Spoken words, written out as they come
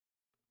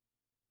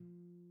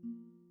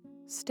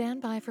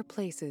Stand By for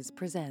Places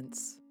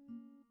presents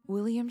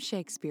William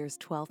Shakespeare's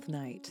Twelfth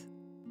Night,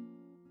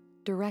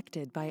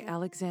 directed by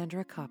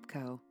Alexandra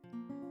Kopko.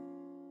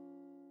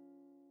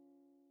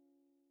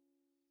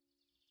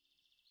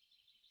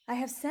 I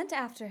have sent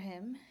after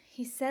him.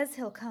 He says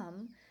he'll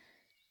come.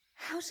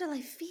 How shall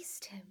I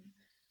feast him?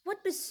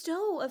 What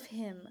bestow of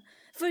him?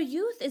 For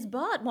youth is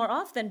bought more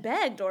oft than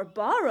begged or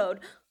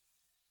borrowed.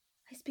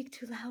 I speak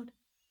too loud.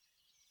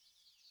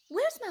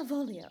 Where's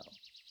Malvolio?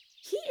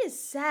 He is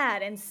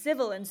sad and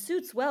civil and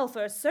suits well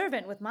for a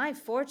servant with my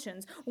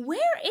fortunes. Where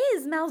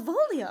is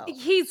Malvolio?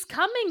 He's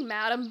coming,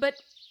 madam, but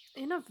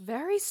in a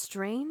very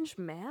strange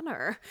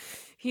manner.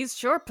 He's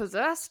sure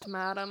possessed,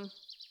 madam.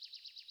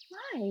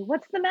 Why,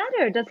 what's the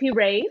matter? Does he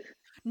rave?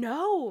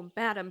 No,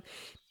 madam,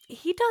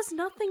 he does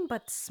nothing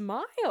but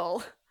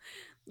smile.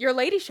 Your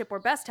ladyship were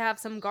best to have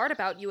some guard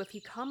about you if he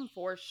come,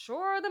 for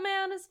sure the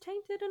man is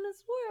tainted in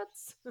his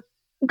wits.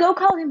 Go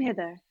call him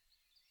hither.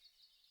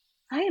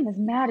 I am as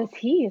mad as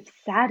he, if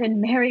sad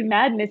and merry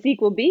madness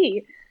equal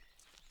be.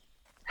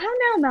 How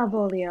now,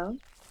 Malvolio?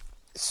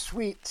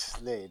 Sweet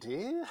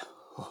lady.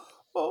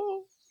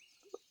 Oh.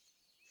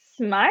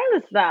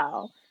 Smilest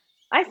thou?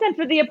 I sent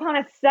for thee upon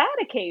a sad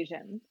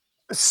occasion.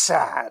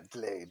 Sad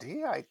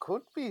lady, I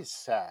could be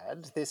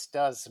sad. This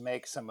does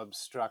make some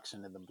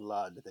obstruction in the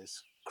blood,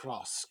 this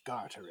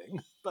cross-gartering.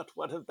 But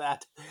what of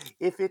that?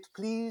 If it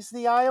please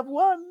the eye of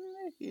one,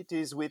 it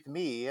is with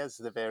me as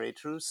the very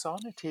true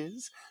sonnet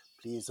is.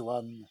 Please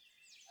one,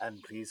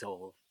 and please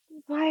all.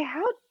 Why,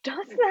 how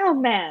dost thou,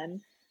 man?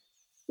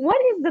 What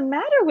is the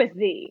matter with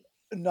thee?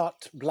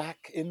 Not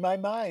black in my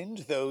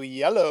mind, though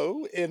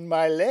yellow in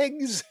my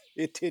legs.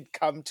 It did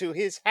come to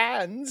his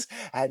hands,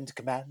 and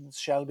commands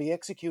shall be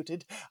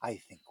executed. I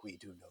think we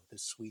do know the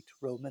sweet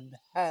Roman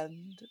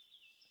hand.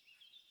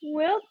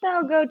 Wilt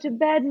thou go to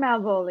bed,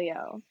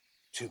 Malvolio?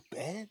 To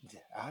bed?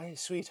 Aye,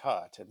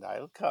 sweetheart, and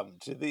I'll come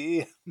to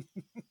thee.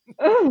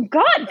 Oh,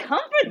 God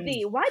comfort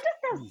thee! Why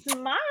dost thou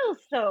smile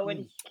so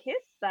and kiss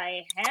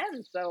thy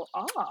hand so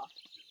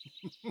oft?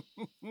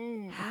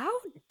 How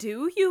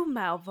do you,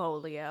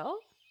 Malvolio?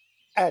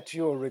 At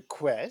your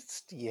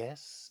request,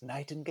 yes,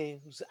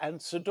 nightingales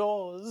answer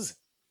doors.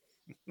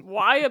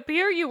 Why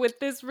appear you with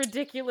this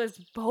ridiculous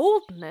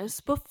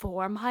boldness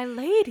before my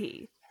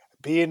lady?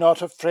 Be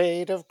not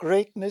afraid of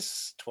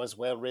greatness, 'twas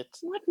well writ.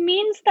 What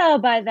meanst thou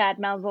by that,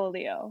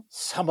 Malvolio?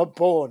 Some are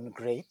born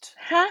great,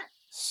 Huh?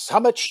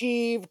 some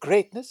achieve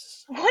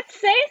greatness, What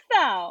sayst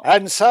thou?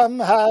 and some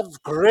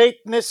have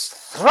greatness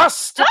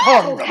thrust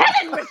upon them.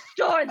 Heaven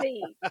restore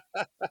thee!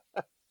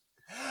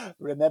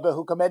 Remember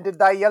who commended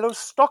thy yellow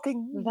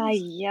stockings, Thy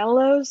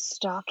yellow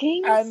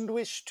stockings? and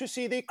wished to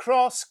see thee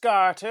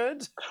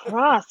cross-gartered.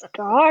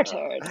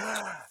 Cross-gartered?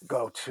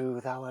 Go to,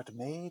 thou art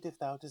made, if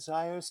thou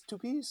desirest to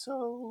be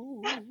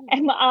so.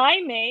 Am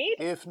I made?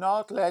 If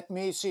not, let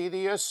me see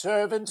thee a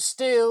servant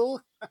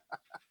still.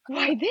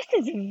 Why, this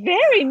is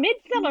very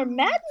midsummer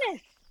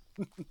madness.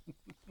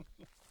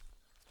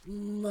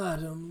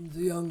 Madam,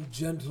 the young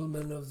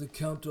gentleman of the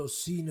Count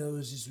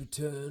Orsino's is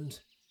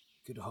returned.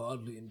 Could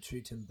hardly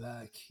entreat him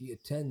back. He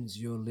attends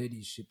your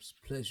ladyship's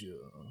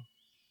pleasure.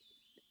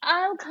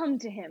 I'll come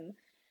to him.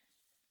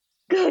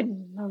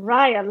 Good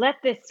Maria, let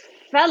this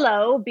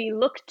fellow be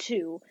looked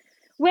to.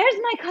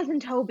 Where's my cousin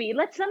Toby?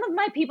 Let some of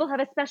my people have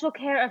a special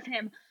care of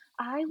him.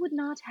 I would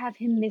not have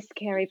him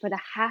miscarry for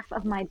the half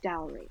of my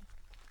dowry.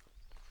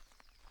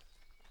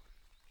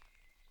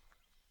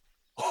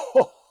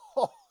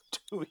 Oh,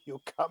 do you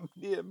come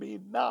near me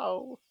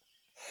now?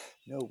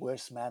 No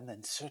worse man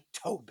than Sir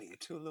Toby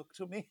to look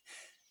to me.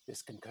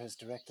 This concurs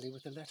directly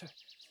with the letter.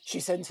 She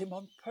sends him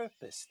on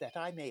purpose, that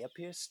I may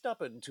appear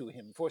stubborn to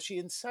him, for she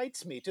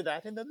incites me to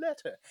that in the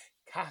letter.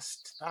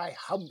 Cast thy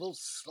humble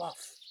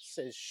slough,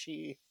 says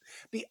she.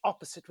 Be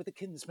opposite with a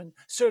kinsman,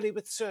 surly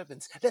with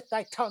servants. Let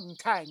thy tongue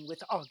tang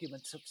with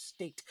arguments of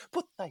state.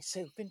 Put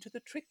thyself into the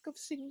trick of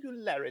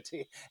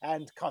singularity,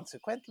 and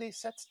consequently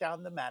sets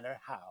down the manner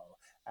how,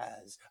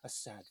 as a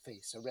sad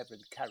face, a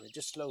reverend carriage,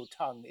 a slow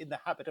tongue, in the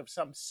habit of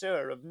some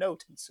sir of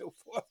note, and so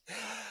forth.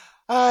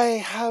 I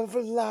have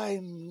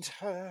limed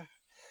her,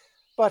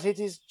 but it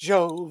is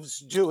Jove's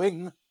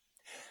doing,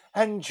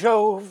 and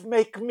Jove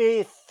make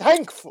me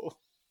thankful.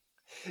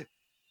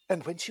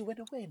 And when she went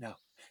away now,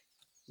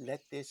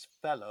 let this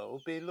fellow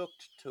be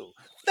looked to.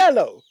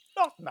 Fellow,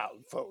 not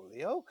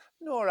Malvolio,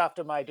 nor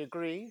after my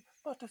degree,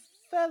 but a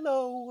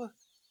fellow.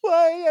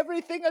 Why,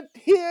 everything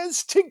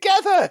adheres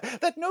together,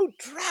 that no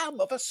dram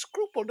of a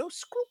scruple, no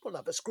scruple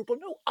of a scruple,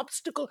 no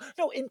obstacle,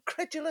 no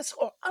incredulous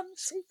or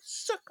unsafe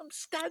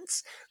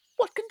circumstance,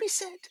 what can be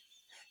said?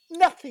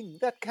 Nothing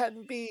that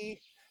can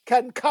be,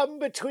 can come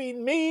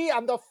between me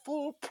and the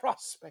full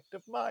prospect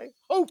of my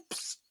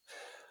hopes.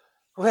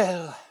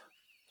 Well,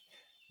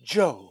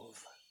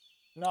 Jove,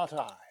 not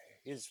I,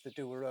 is the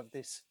doer of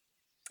this,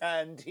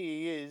 and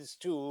he is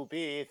to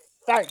be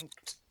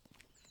thanked.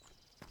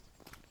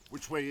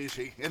 Which way is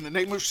he, in the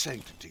name of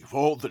sanctity? For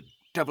all the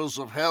devils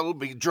of hell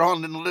be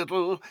drawn in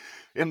little,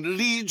 and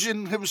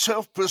Legion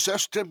himself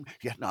possessed him.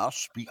 Yet now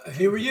speak.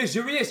 Here he is,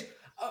 here he is.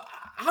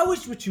 How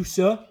is with you,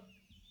 sir?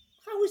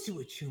 hell is it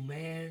with you,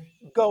 man?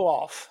 Go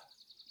off.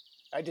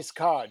 I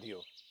discard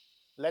you.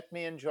 Let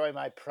me enjoy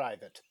my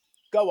private.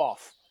 Go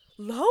off.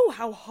 Lo,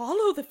 how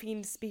hollow the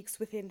fiend speaks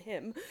within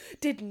him!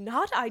 Did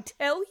not I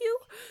tell you?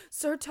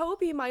 Sir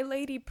Toby, my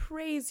lady,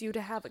 prays you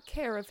to have a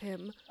care of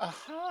him.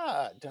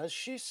 Aha, does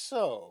she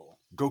so?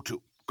 Go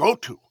to.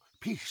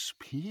 Peace,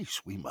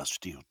 peace. We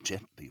must deal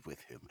gently with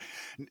him.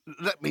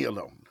 Let me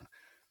alone.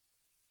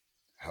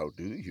 How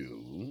do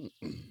you,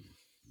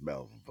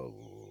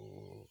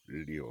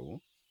 Malvolio?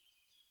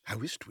 How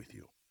is't with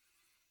you?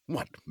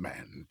 What,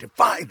 man?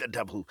 Defy the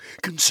devil.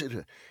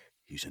 Consider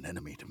he's an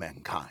enemy to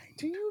mankind.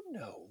 Do you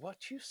know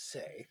what you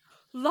say?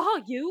 Law,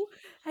 you!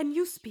 And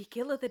you speak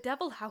ill of the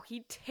devil, how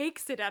he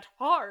takes it at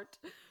heart.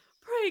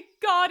 Pray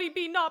God he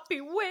be not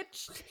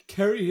bewitched.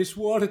 Carry his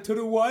water to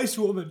the wise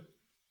woman.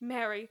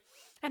 Marry,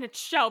 and it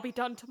shall be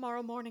done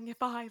tomorrow morning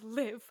if I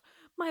live.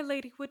 My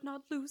lady would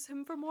not lose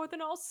him for more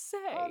than I'll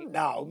say.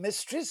 Now,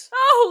 mistress.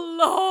 Oh,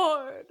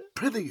 Lord!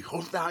 Prithee,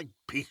 hold thy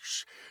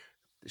peace.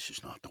 This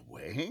is not the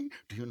way.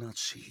 Do you not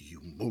see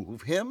you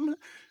move him?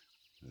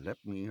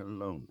 Let me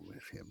alone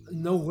with him.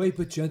 No way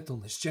but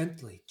gentleness.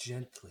 Gently.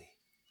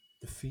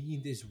 The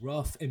fiend is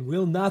rough and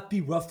will not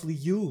be roughly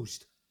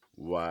used.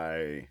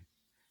 Why,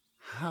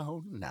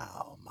 how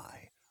now,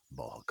 my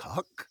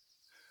ballcock?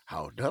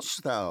 How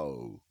dost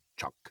thou,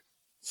 Chuck?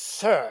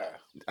 Sir.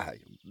 Aye,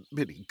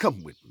 Biddy,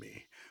 come with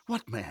me.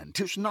 What, man,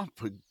 'tis not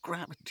for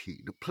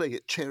gravity to play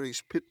at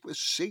Cherry's Pit with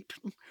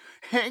Satan.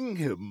 Hang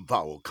him,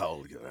 foul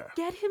collier.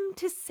 Get him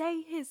to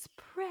say his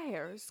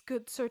prayers,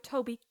 good Sir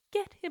Toby.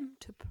 Get him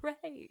to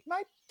pray.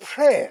 My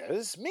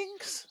prayers,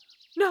 minx?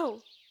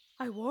 No,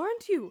 I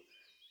warrant you.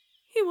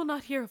 He will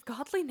not hear of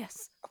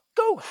godliness.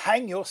 Go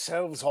hang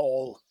yourselves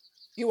all.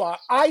 You are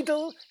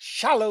idle,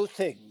 shallow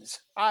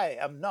things. I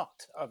am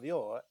not of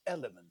your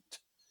element.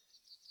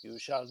 You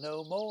shall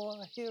know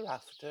more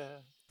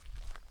hereafter.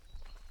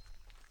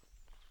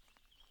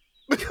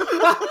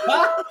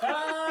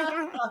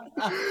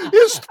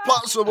 Is't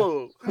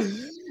possible?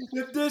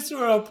 If this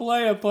were a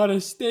play upon a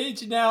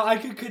stage now, I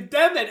could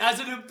condemn it as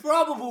an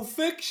improbable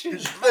fiction.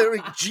 His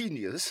very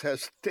genius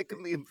has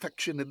taken the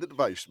infection in the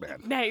device,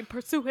 man. Nay,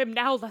 pursue him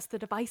now, lest the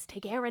device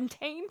take air and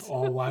taint.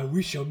 Oh, why,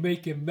 we shall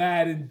make him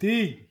mad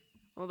indeed.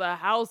 Well, the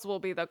house will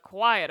be the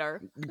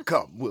quieter.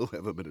 Come, we'll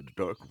have him in a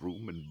dark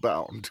room and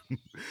bound.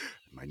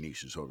 My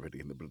niece is already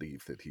in the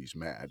belief that he's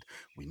mad.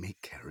 We may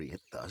carry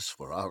it thus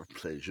for our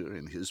pleasure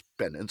in his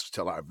penance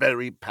till our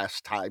very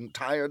pastime,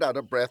 tired out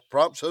of breath,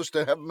 prompts us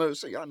to have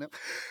mercy on him.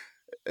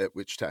 At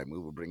which time we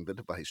will bring the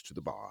device to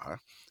the bar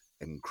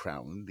and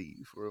crown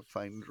thee for a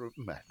finder of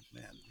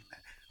madmen.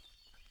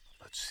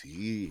 Let's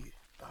see.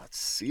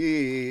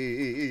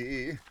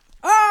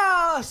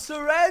 Ah,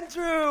 Sir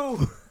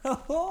Andrew!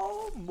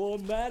 Oh, more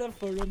matter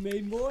for a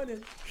May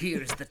morning.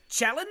 Here's the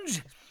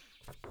challenge.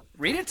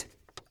 Read it.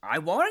 I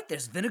warrant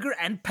there's vinegar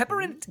and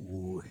pepper in it.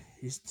 Ooh,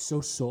 is it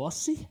so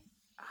saucy?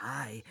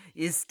 Aye,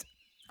 is't.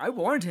 I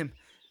warrant him.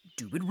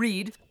 Do but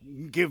read.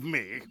 Give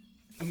me.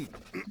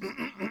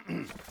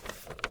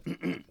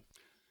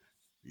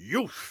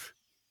 Youth,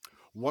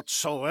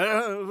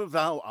 whatsoe'er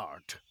thou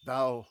art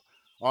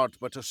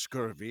but a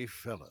scurvy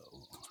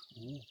fellow.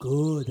 Ooh,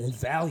 good and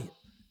valiant.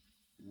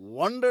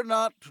 Wonder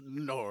not,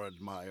 nor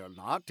admire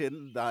not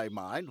in thy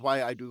mind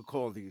why I do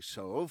call thee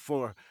so,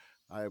 for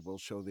I will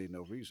show thee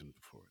no reason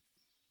for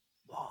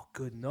it. Oh,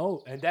 good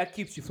note. And that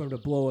keeps you from the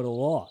blow of the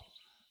law.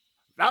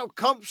 Thou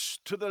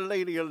comest to the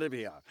Lady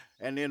Olivia,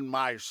 and in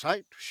my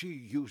sight she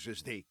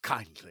uses thee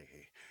kindly.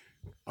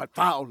 But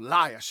thou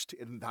liest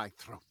in thy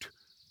throat.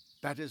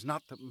 That is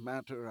not the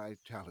matter I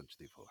challenge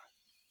thee for.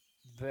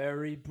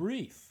 Very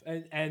brief.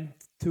 And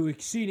to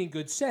exceeding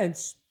good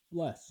sense,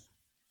 less.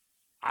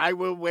 I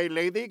will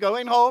waylay thee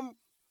going home,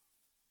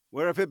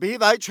 where if it be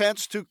thy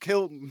chance to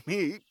kill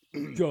me,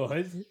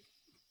 Good.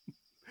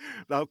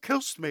 thou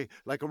kill'st me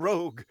like a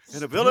rogue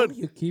and a Still, villain.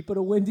 you keep on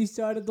the windy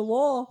side of the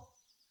law.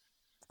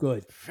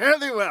 Good. Fare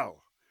thee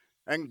well,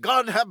 and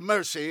God have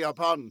mercy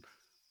upon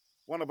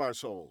one of our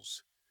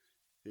souls.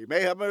 He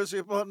may have mercy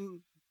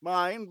upon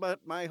mine, but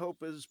my hope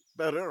is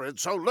better, and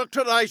so look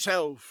to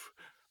thyself,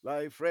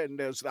 thy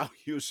friend as thou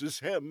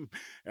usest him,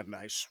 and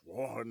thy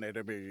sworn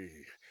enemy,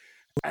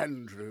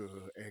 Andrew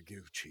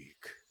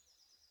Aguecheek.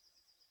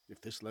 If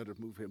this letter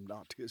move him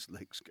not, his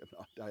legs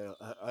cannot.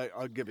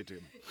 I'll give it to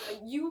him.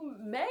 You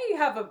may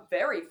have a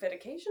very fit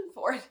occasion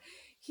for it.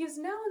 He is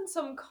now in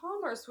some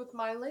commerce with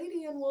my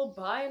lady, and will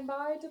by and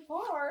by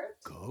depart.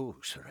 Go,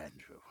 Sir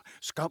Andrew.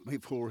 Scout me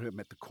for him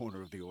at the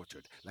corner of the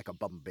orchard, like a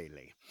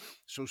bumbailey.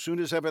 So soon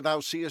as ever thou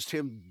seest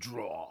him,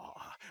 draw.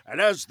 And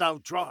as thou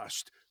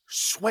drawest,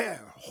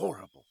 swear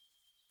horrible.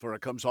 For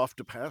it comes oft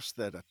to pass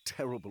that a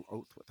terrible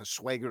oath with a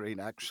swaggering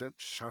accent,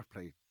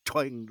 sharply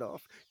twanged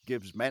off,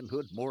 gives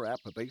manhood more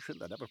approbation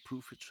than ever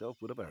proof itself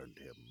would have earned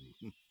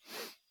him.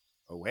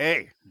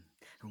 Away!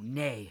 Oh,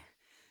 nay.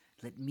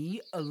 Let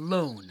me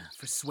alone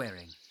for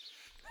swearing.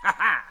 Ha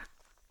ha!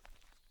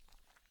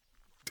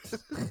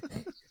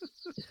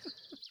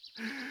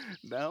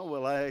 Now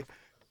will I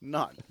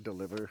not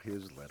deliver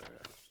his letter.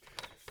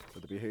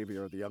 For the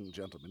behavior of the young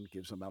gentleman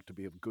gives him out to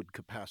be of good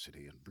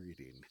capacity in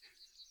breeding.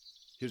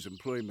 His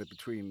employment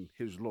between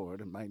his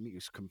lord and my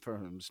niece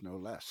confirms no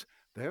less.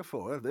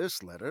 Therefore,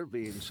 this letter,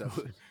 being so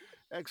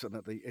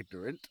excellently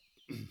ignorant,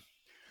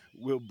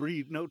 will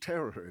breed no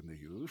terror in the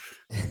youth.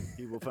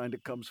 He will find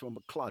it comes from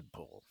a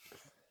clodpole.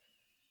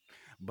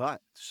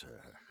 But,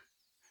 sir,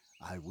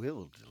 I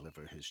will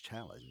deliver his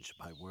challenge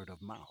by word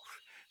of mouth.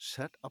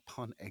 Set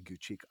upon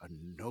Eguchick a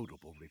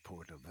notable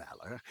report of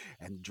valor,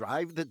 and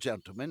drive the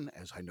gentleman,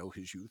 as I know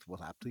his youth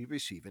will aptly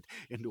receive it,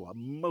 into a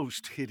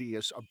most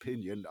hideous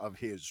opinion of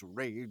his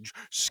rage,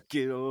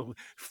 skill,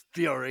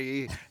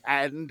 fury,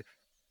 and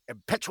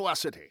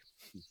impetuosity.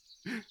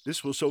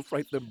 This will so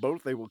frighten them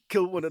both, they will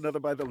kill one another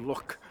by the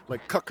look,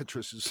 like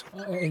cockatrices.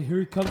 And here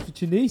he comes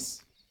with your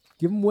niece.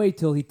 Give him way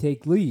till he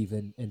take leave,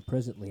 and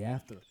presently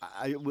after.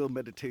 I will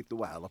meditate the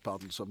while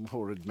upon some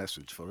horrid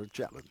message for a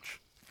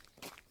challenge.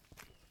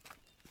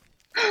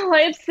 Oh,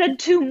 I have said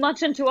too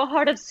much unto a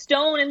heart of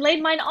stone, and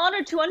laid mine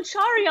honor to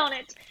unchary on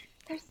it.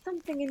 There's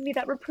something in me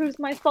that reproves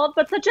my fault,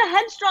 but such a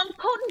headstrong,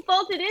 potent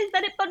fault it is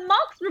that it but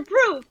mocks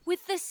reproof.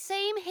 With the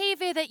same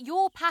haviour that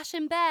your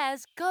passion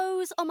bears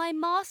goes on my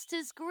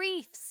master's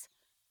griefs.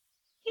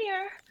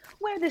 Here,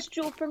 wear this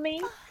jewel for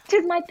me.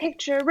 'Tis my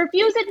picture.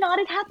 Refuse it not,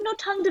 it hath no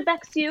tongue to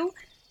vex you.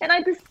 And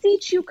I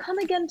beseech you, come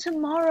again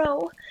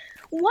tomorrow.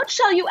 What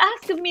shall you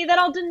ask of me that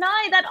I'll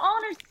deny, that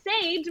honor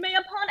sage may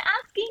upon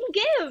asking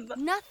give?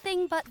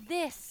 Nothing but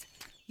this,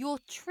 your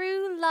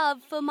true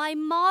love for my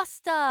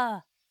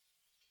master.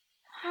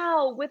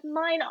 How, with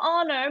mine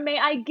honor, may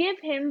I give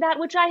him that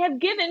which I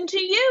have given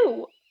to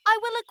you? I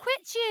will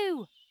acquit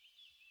you.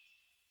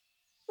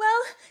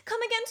 Well,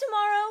 come again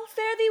tomorrow.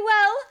 Fare thee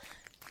well.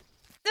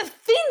 A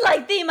fiend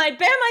like thee might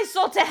bear my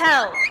soul to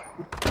hell.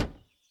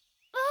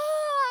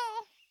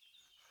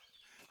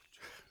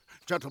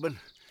 Gentlemen,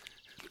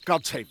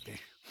 God save thee.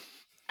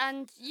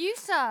 And you,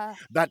 sir?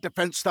 That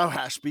defence thou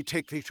hast,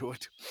 betake thee to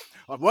it.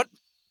 Of what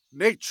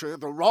nature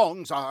the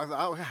wrongs are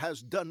thou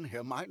hast done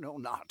him, I know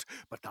not.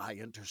 But thy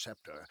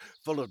interceptor,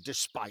 full of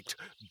despite,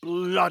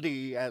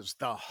 bloody as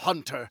the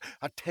hunter,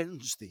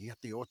 attends thee at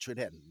the orchard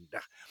end.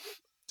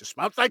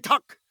 Dismount thy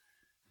tuck.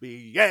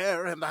 Be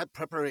yare in thy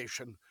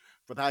preparation,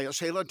 for thy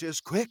assailant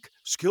is quick,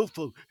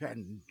 skillful,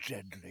 and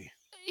deadly.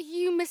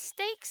 You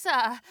mistake,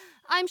 sir.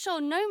 I'm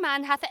sure no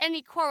man hath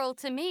any quarrel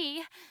to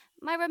me.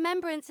 My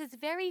remembrance is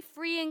very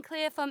free and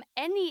clear from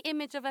any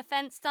image of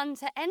offence done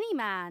to any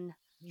man.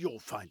 You'll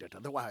find it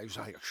otherwise,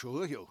 I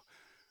assure you.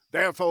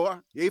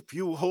 Therefore, if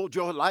you hold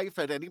your life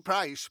at any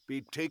price,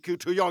 betake you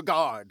to your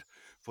guard.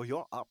 For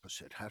your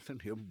opposite hath in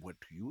him what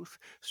youth,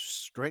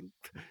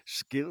 strength,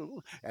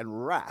 skill,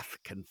 and wrath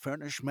can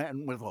furnish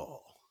man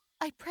withal.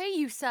 I pray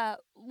you, sir,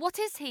 what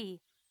is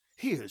he?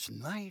 He is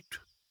knight,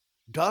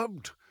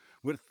 dubbed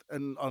with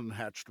an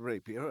unhatched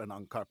rapier and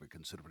on carpet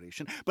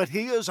consideration, but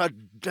he is a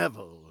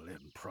devil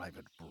in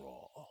private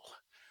brawl.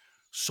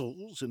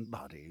 Souls and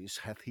bodies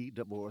hath he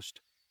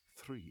divorced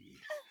 3,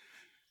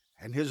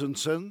 and his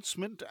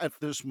incensement at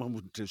this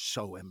moment is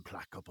so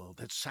implacable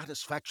that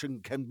satisfaction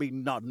can be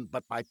none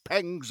but by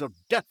pangs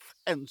of death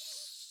and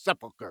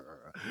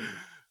sepulchre.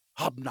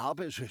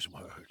 Hobnob is his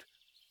word,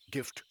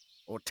 gift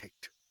or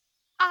take.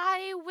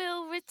 I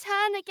will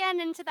return again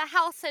into the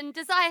house and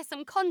desire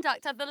some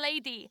conduct of the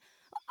lady.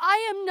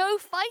 I am no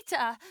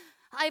fighter.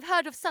 I've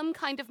heard of some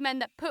kind of men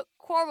that put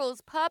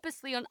quarrels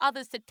purposely on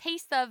others to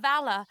taste their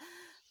valour,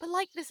 but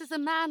like this is a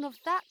man of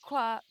that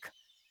quirk.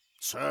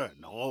 Sir,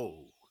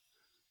 no.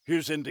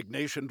 His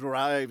indignation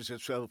derives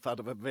itself out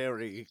of a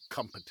very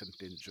competent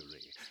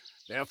injury.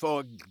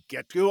 Therefore,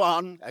 get you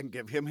on and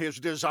give him his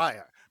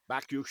desire.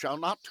 Back you shall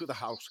not to the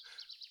house,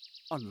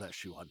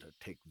 unless you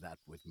undertake that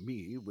with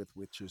me, with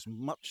which as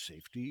much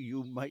safety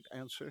you might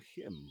answer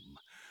him.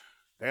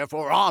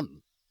 Therefore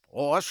on,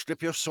 or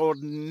strip your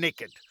sword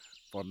naked,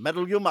 for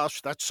meddle you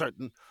must, that's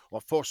certain, or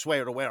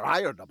forswear to wear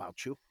iron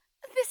about you.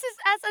 This is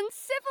as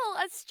uncivil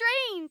as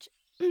strange.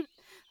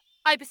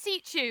 I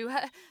beseech you,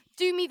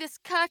 do me this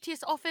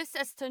courteous office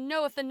as to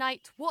know of the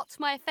knight what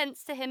my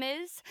offence to him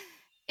is.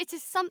 It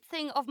is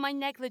something of my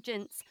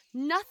negligence,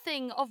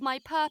 nothing of my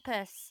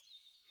purpose.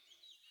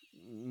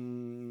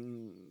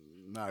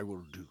 I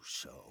will do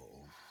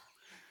so.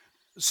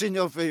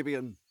 Signor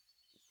Fabian,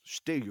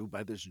 stay you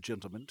by this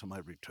gentleman to my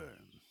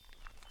return.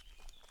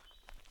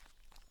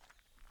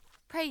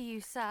 Pray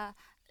you, sir,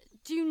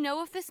 do you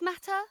know of this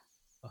matter?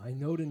 I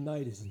know the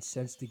knight is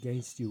incensed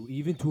against you,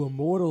 even to a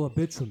mortal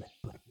arbitrament,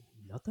 but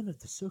nothing of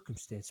the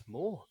circumstance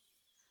more.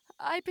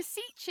 I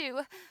beseech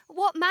you,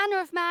 what manner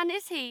of man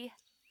is he?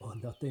 Oh,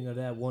 nothing of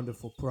that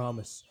wonderful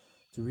promise.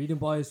 To read him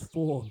by his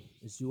form,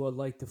 as you are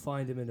like to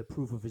find him in the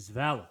proof of his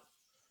valor.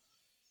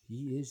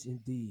 He is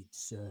indeed,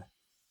 sir,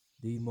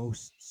 the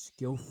most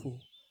skillful,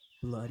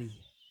 bloody,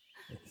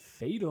 and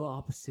fatal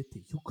opposite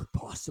that you could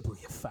possibly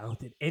have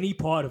found in any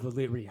part of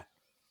Illyria.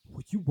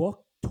 Would you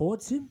walk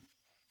towards him?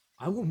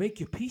 I will make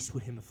your peace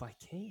with him if I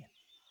can.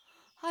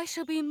 I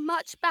shall be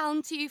much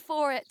bound to you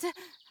for it.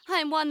 I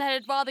am one that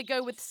had rather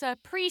go with Sir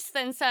Priest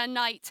than Sir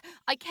Knight.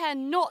 I care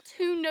not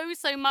who knows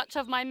so much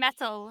of my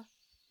mettle.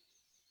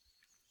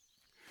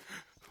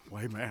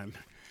 Why, man,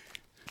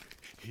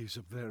 he's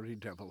a very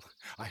devil.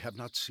 I have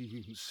not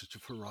seen such a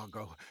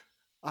farrago.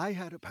 I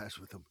had a pass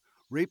with him,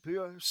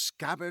 rapier,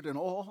 scabbard, and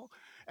all,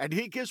 and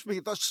he gives me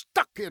the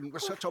stuck-in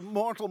with such a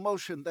mortal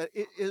motion that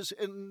it is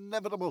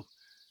inevitable.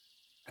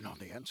 And on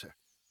the answer,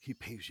 he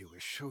pays you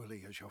as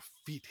surely as your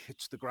feet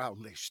hits the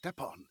ground they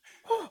step on.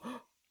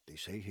 They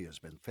say he has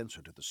been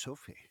fencer to the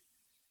Sophie.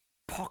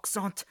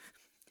 Poxont!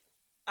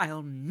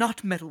 I'll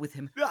not meddle with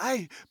him.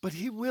 Aye, but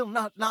he will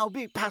not now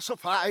be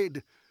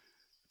pacified.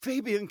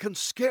 Fabian can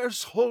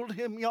scarce hold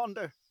him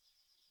yonder.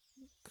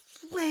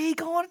 Plague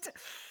on't!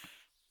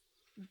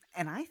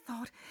 And I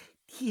thought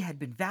he had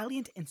been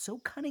valiant and so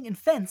cunning in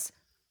fence,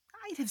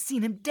 I'd have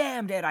seen him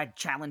damned ere I'd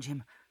challenge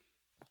him.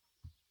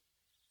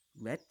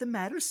 Let the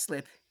matter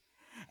slip,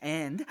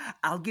 and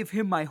I'll give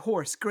him my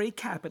horse, Grey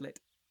Capulet.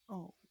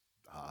 Oh,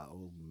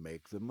 I'll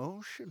make the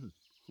motion.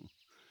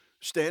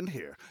 Stand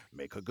here,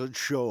 make a good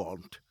show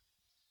on't.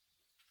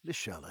 This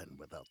shall end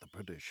without the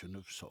perdition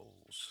of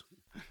souls.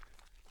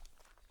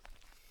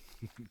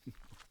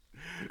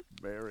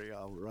 Mary,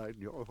 I'll ride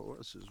your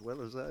horse as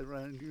well as I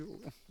ride you.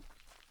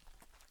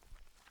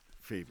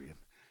 Fabian,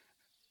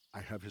 I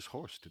have his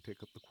horse to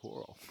take up the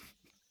quarrel.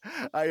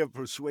 I have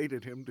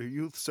persuaded him to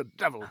youth's a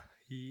devil.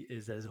 He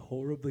is as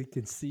horribly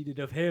conceited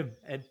of him,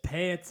 and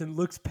pants and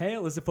looks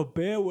pale as if a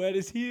bear wet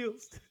his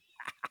heels.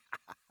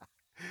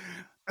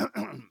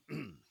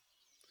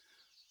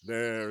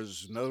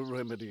 There's no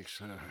remedy,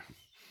 sir.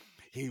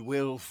 He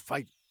will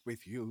fight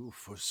with you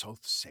for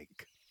Soth's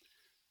sake.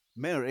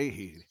 Mary,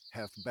 he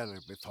hath better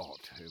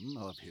bethought him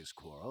of his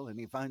quarrel, and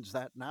he finds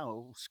that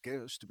now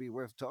scarce to be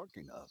worth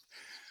talking of.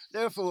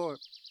 Therefore,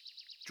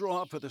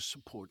 draw for the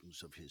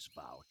supportance of his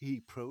vow. He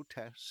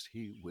protests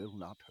he will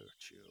not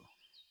hurt you.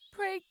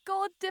 Pray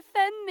God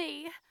defend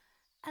me.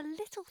 A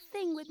little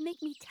thing would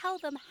make me tell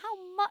them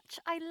how much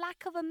I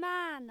lack of a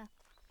man.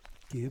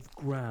 Give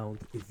ground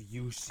if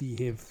you see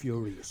him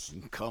furious.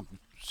 Come,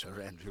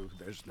 Sir Andrew,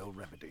 there's no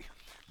remedy.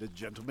 The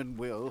gentleman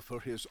will, for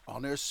his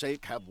honour's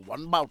sake, have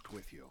one bout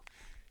with you.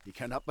 He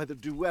cannot by the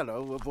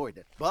duello avoid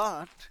it,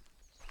 but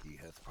he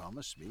hath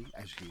promised me,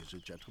 as he is a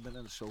gentleman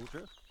and a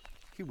soldier,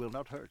 he will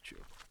not hurt you.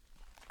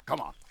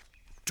 Come on,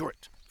 to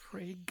it.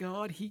 Pray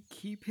God he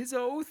keep his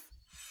oath.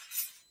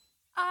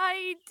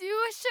 I do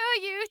assure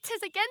you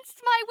 'tis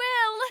against my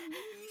will.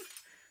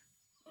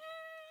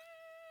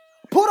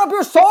 Put up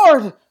your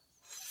sword!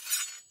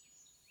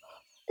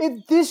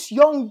 If this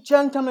young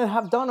gentleman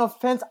have done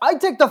offense, I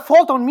take the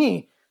fault on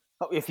me.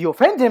 If you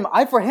offend him,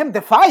 I for him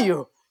defy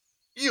you.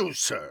 You,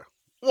 sir.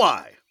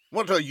 Why?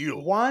 What are you?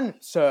 One,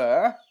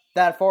 sir,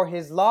 that for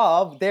his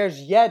love there's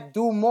yet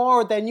do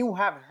more than you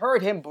have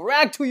heard him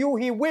brag to you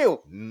he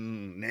will.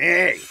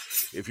 Nay,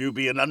 if you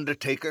be an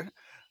undertaker,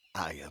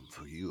 I am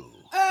for you.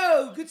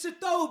 Oh, good Sir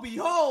Toby,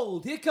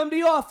 hold! Here come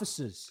the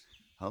officers.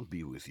 I'll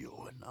be with you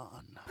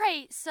anon.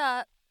 Pray,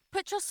 sir,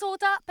 put your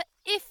sword up,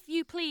 if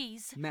you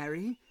please.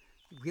 Marry,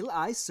 will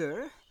I,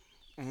 sir?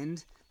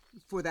 And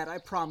for that I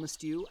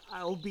promised you,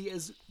 I'll be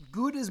as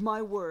good as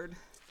my word.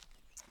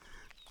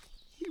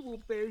 He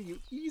will bear you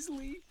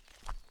easily,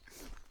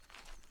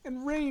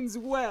 and reigns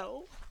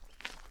well.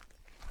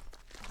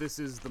 This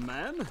is the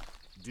man.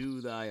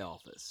 Do thy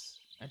office.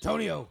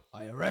 Antonio,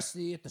 I arrest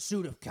thee at the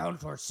suit of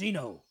Count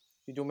Orsino.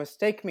 You do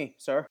mistake me,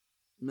 sir.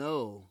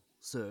 No,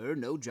 sir,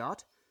 no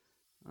jot.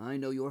 I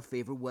know your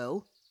favor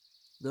well.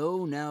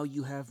 Though now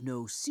you have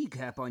no sea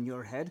cap on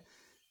your head,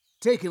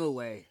 take him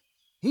away.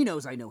 He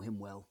knows I know him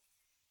well.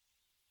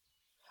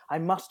 I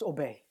must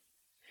obey.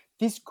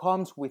 This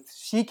comes with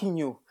seeking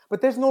you,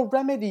 but there's no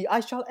remedy. I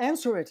shall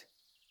answer it.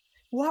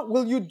 What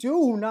will you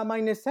do now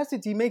my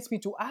necessity makes me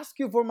to ask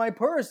you for my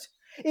purse?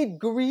 It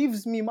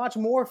grieves me much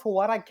more for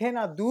what I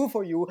cannot do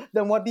for you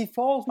than what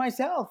befalls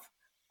myself.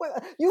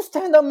 Well, you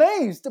stand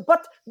amazed,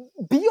 but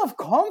be of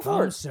comfort.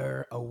 Come,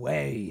 sir,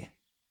 away.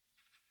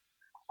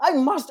 I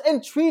must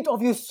entreat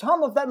of you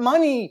some of that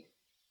money.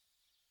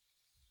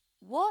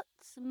 What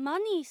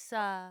money,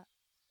 sir?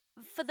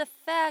 For the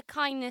fair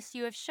kindness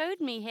you have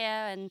showed me here,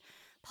 and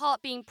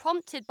part being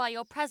prompted by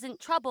your present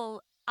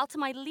trouble, out of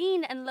my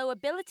lean and low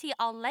ability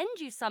I'll lend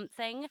you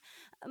something.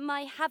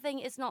 My having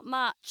is not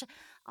much.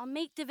 I'll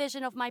make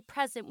division of my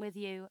present with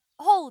you.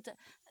 Hold,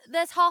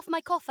 there's half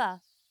my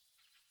coffer.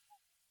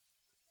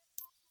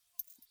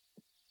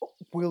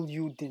 Will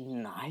you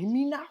deny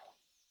me now?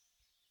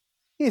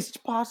 Is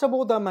it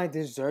possible that my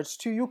deserts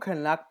to you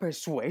can lack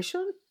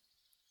persuasion?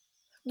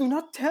 Do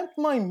not tempt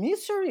my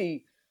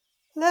misery,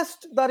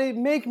 lest that it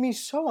make me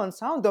so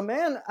unsound a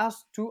man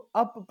as to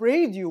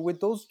upbraid you with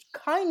those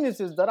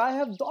kindnesses that I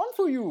have done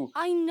for you.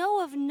 I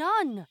know of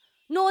none,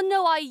 nor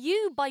know I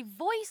you by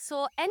voice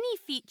or any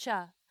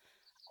feature.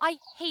 I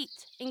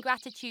hate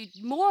ingratitude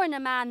more in a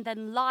man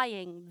than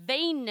lying,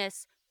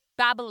 vainness,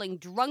 babbling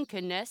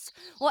drunkenness,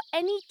 or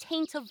any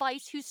taint of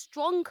vice whose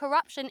strong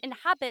corruption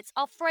inhabits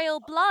our frail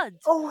blood.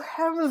 Oh,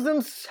 heavens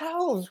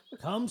themselves!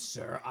 Come,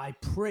 sir, I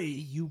pray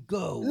you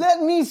go.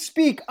 Let me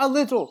speak a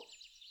little.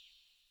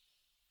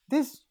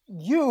 This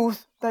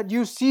youth that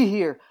you see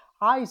here,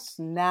 I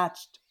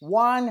snatched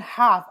one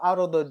half out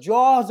of the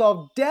jaws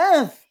of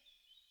death.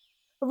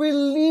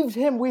 relieved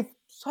him with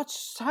such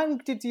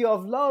sanctity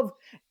of love,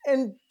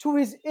 and to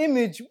his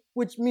image,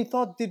 which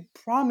methought did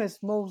promise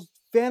most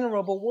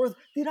venerable worth,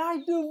 did I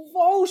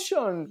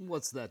devotion.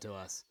 What's that to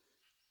us?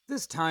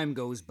 This time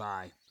goes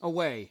by.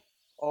 Away.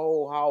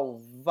 Oh, how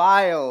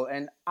vile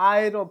and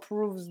idle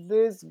proves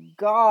this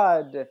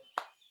God!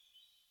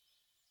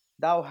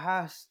 Thou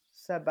hast,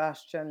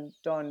 Sebastian,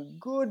 done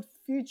good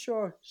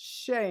future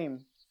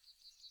shame.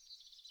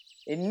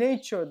 In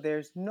nature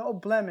there's no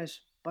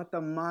blemish but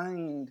the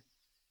mind.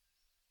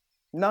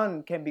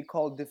 None can be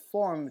called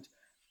deformed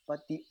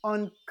but the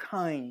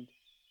unkind.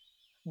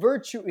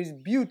 Virtue is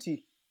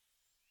beauty,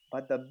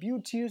 but the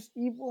beauteous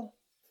evil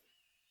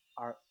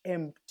are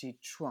empty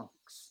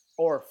trunks,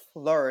 or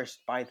flourished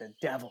by the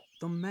devil.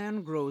 The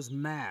man grows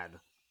mad.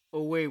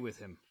 Away with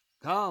him.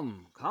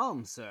 Come,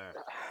 come, sir.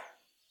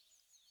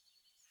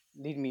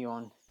 Lead me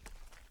on.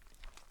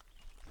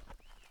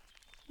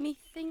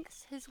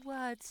 Methinks his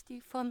words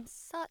do from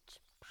such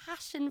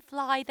passion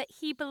fly that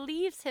he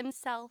believes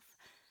himself.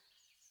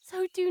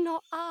 So do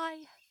not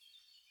I.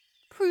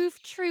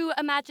 Prove true,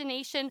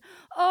 imagination,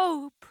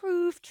 oh,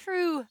 prove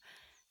true,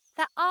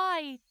 that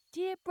I,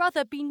 dear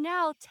brother, be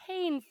now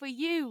ta'en for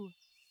you.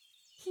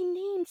 He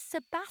named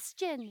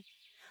Sebastian.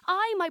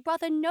 I, my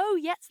brother, know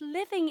yet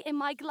living in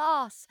my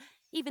glass.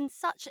 Even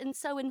such and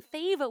so in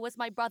favour was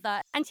my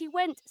brother, and he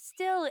went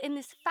still in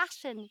this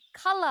fashion,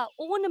 colour,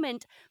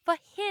 ornament, for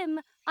him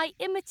I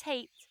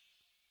imitate.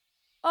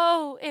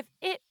 Oh, if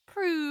it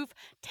prove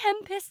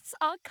tempests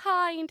are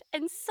kind,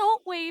 and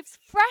salt waves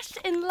fresh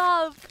in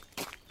love.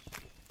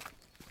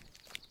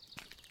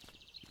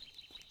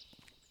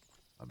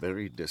 A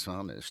very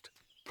dishonest,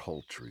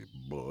 paltry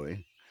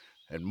boy,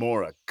 and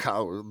more a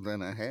coward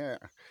than a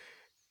hare.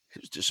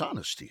 His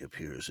dishonesty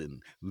appears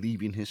in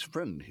leaving his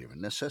friend here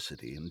in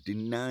necessity and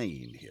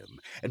denying him,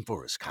 and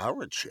for his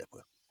cowardship,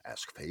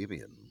 ask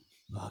Fabian.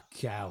 A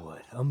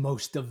coward, a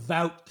most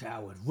devout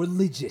coward,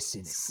 religious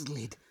in it.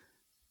 Slid,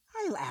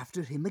 I'll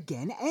after him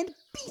again and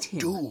beat him.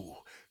 Do,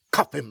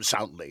 cuff him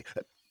soundly,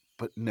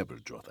 but never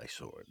draw thy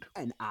sword.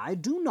 And I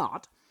do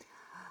not.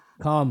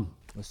 Come,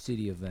 let's see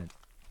the event.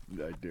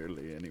 I dare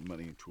lay any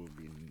money 'twill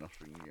be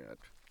nothing yet.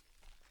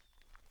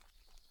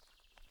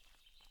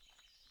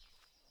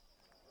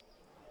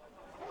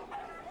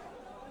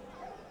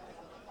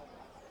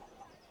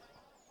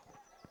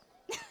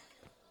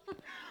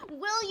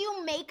 Will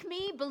you make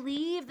me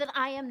believe that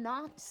I am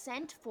not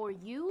sent for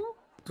you?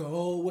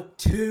 Go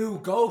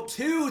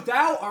to,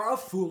 thou art a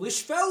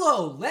foolish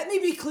fellow. Let me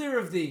be clear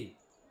of thee.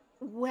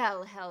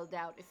 Well held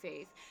out,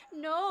 Faith.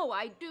 No,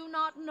 I do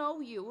not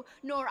know you,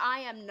 nor I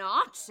am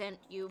not sent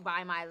you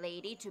by my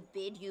lady to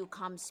bid you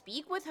come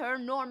speak with her,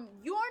 nor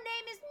your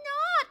name is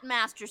not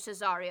Master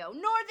Cesario,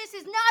 nor this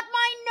is not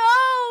my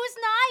nose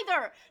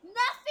neither.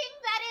 Nothing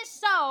that is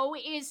so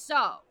is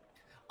so.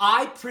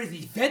 I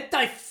prithee, vent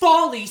thy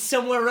folly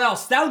somewhere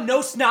else. Thou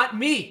know'st not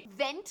me.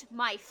 Vent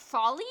my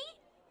folly?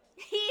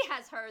 He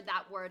has heard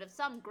that word of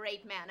some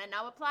great man and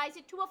now applies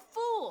it to a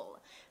fool.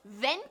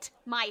 Vent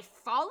my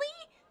folly?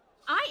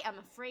 I am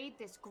afraid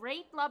this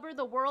great lubber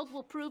the world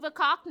will prove a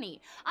cockney.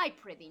 I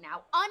prithee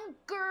now,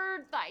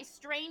 ungird thy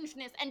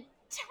strangeness, and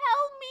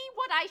tell me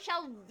what I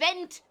shall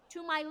vent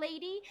to my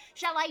lady.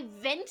 Shall I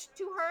vent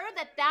to her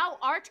that thou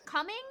art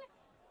coming?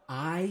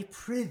 I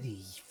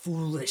prithee,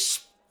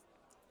 foolish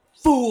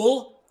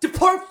fool,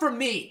 depart from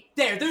me.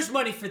 There's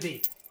money for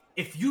thee.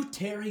 If you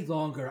tarry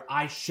longer,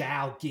 I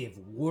shall give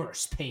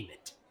worse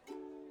payment.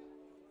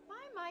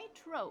 By my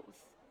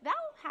troth, thou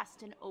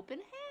hast an open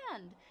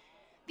hand.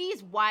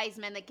 These wise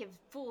men that give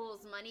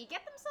fools money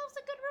get themselves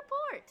a good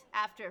report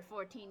after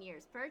 14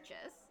 years'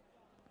 purchase.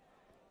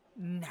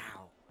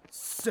 Now,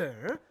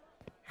 sir,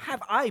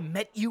 have I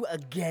met you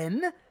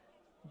again?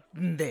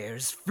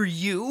 There's for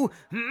you.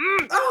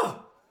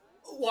 Oh!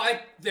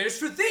 Why, there's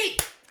for thee!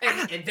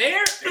 And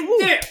there, and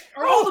there!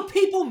 Are all the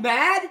people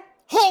mad?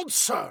 Hold,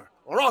 sir,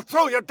 or I'll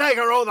throw your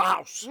dagger o'er the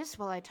house. Just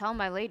while I tell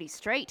my lady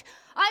straight,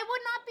 I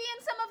would not be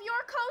in some of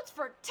your coats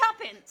for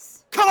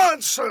tuppence. Come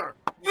on, sir!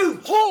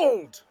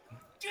 Hold!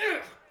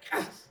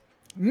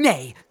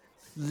 Nay,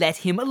 let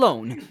him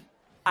alone.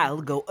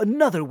 I'll go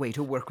another way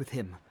to work with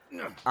him.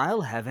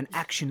 I'll have an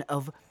action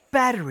of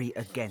battery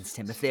against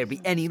him if there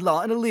be any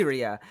law in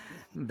Illyria.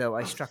 Though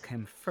I struck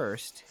him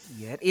first,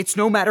 yet it's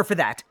no matter for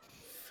that.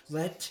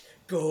 Let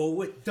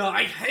go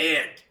thy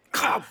hand.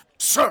 Come,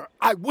 sir,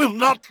 I will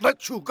not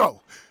let you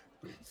go.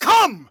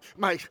 Come,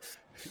 my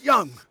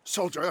young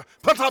soldier,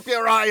 put up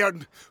your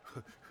iron.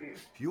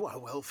 You are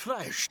well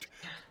fleshed.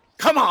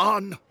 Come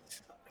on.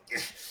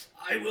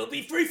 I will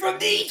be free from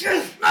thee.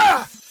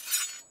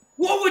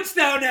 What wouldst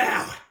thou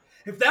now?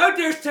 If thou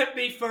darest tempt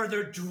me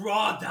further,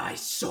 draw thy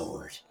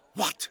sword.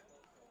 What?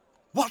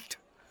 What?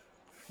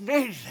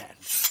 Nay, then,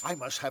 I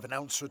must have an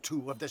ounce or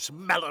two of this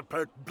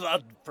malapert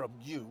blood from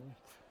you.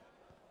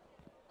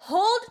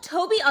 Hold,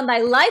 Toby, on thy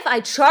life, I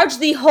charge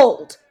thee,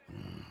 hold.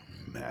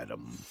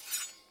 Madam.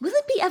 Will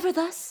it be ever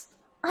thus?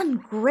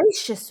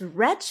 Ungracious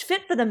wretch,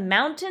 fit for the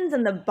mountains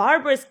and the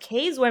barbarous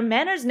caves where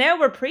manners ne'er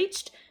were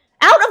preached?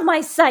 Out of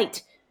my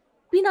sight!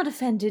 Be not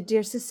offended,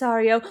 dear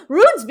Cesario.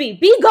 Runesby,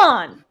 be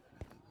gone!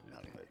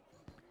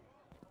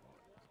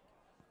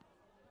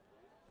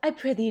 I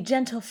prithee,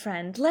 gentle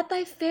friend, let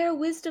thy fair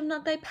wisdom,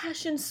 not thy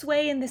passion,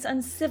 sway in this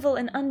uncivil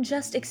and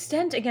unjust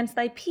extent against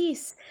thy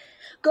peace.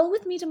 Go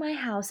with me to my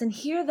house, and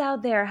hear thou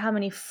there how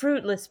many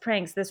fruitless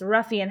pranks this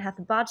ruffian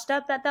hath botched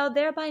up, that thou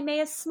thereby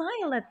mayest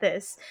smile at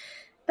this.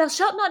 Thou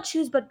shalt not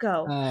choose but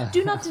go.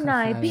 Do not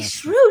deny.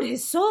 Beshrew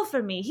his soul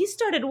for me. He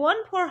started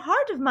one poor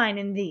heart of mine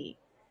in thee.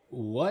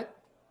 What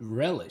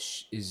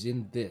relish is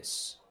in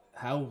this?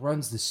 How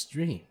runs the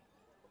stream?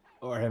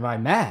 Or am I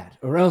mad?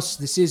 Or else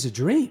this is a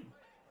dream?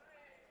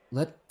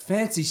 Let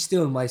fancy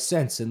still my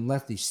sense and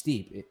let thee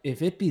steep.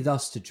 If it be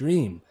thus to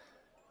dream,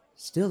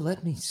 still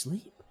let me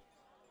sleep.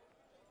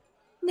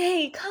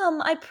 Nay,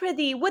 come, I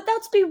prithee, would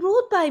thou'dst be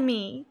ruled by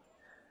me?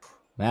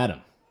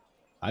 Madam,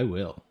 I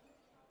will.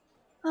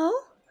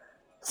 Oh?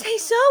 Say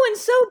so, and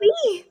so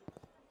be.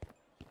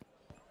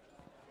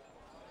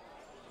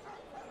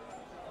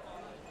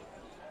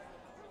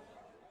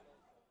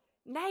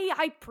 Nay,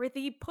 I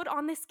prithee, put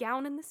on this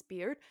gown and this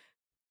beard.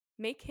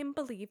 Make him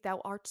believe thou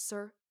art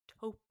Sir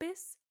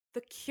Topus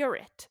the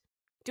curate.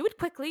 Do it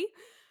quickly.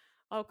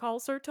 I'll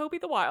call Sir Toby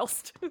the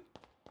whilst.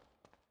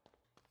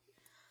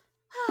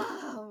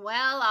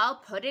 Well, I'll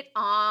put it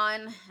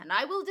on, and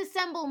I will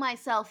dissemble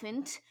myself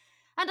in't,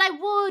 and I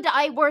would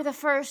I were the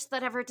first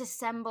that ever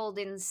dissembled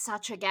in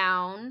such a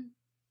gown.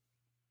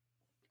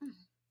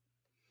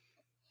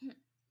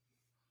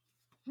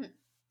 I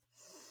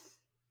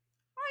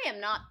am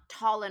not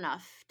tall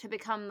enough to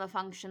become the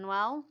function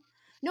well,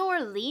 nor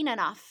lean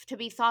enough to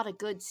be thought a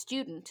good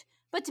student,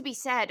 but to be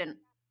said an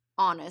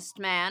honest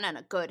man and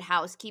a good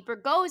housekeeper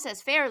goes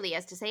as fairly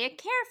as to say a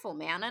careful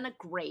man and a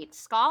great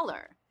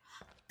scholar.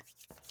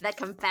 The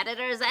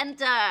competitors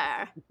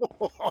enter.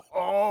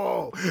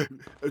 Oh,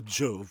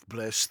 Jove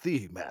bless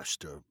thee,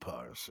 Master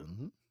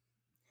Parson.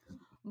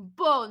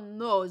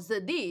 Buenos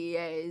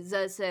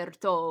dias, Sir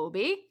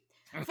Toby.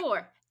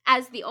 For,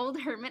 as the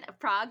old hermit of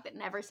Prague that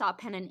never saw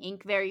pen and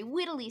ink very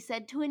wittily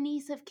said to a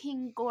niece of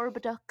King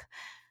Gorboduc,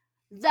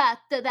 that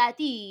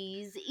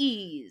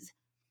is.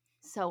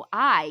 So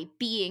I,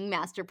 being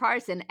Master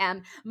Parson,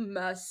 am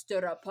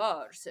Master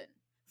Parson.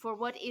 For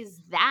what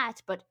is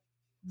that but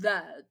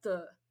that,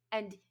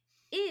 and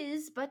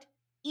is but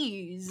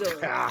is?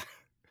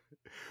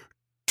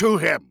 To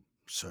him,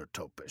 Sir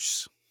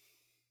Topus.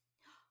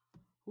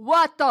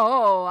 What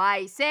ho,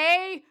 I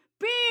say?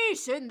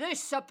 Peace in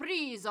this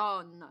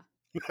prison.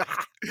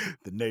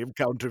 The name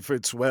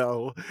counterfeits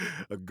well.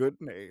 A good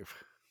knave.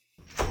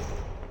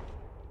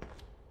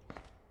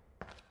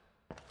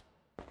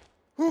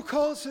 Who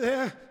calls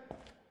there?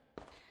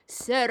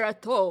 Sir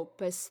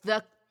Topus,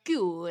 the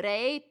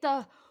curate,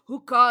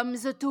 who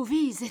comes to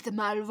visit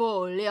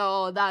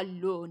Malvolio the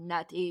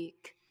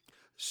lunatic.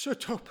 Sir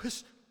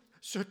Topus,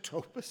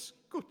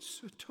 good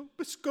Sir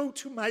Topus, go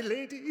to my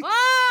lady.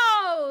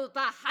 Oh,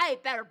 the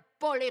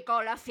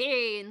hyperbolical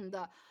fiend!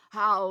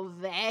 How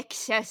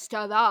vexest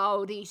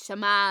thou this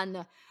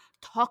man?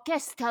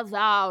 Talkest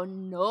thou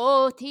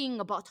nothing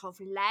but of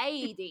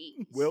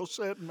ladies? Well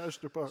said,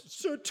 Master Parson.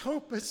 Sir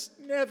Topus,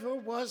 never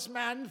was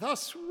man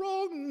thus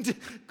wronged.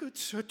 Good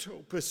Sir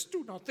Topus,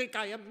 do not think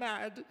I am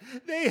mad.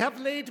 They have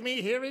laid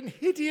me here in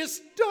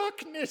hideous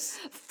darkness.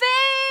 Fie,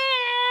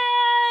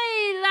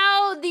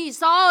 thou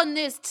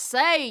dishonest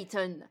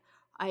Satan!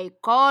 I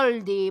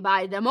call thee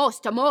by the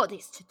most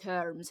modest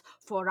terms,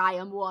 for I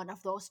am one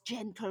of those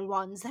gentle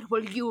ones that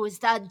will use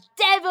the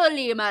devil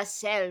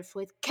himself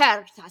with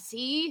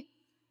courtesy.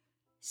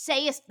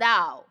 Sayest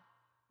thou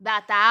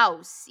that the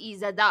house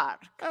is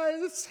dark?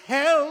 As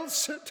hell,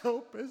 Sir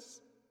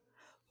Topus.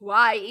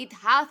 Why, it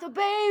hath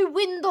bay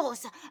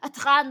windows,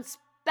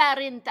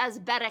 transparent as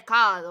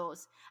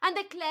barricadoes, and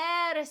the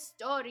clear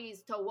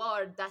stories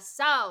toward the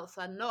south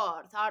and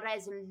north are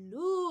as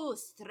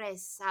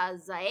lustrous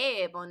as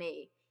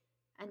ebony.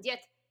 And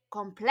yet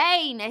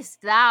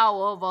complainest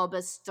thou of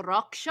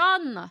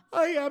obstruction?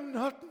 I am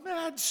not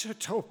mad, Sir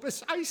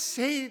Topus. I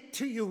say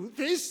to you,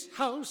 this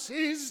house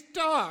is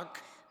dark.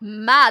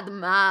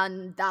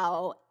 Madman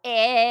thou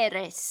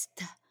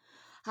errest.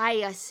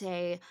 I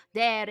say,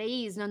 there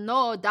is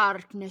no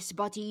darkness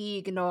but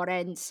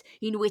ignorance,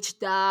 in which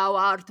thou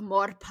art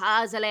more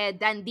puzzled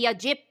than the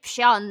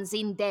Egyptians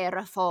in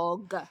their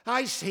fog.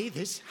 I say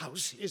this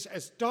house is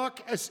as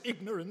dark as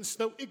ignorance,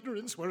 though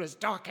ignorance were as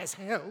dark as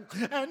hell.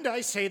 And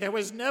I say there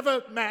was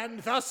never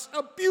man thus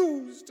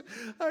abused.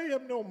 I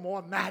am no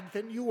more mad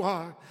than you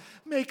are.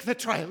 Make the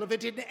trial of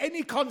it in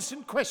any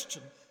constant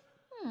question.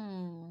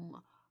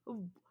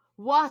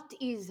 What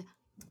is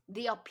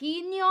the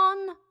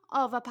opinion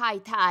of a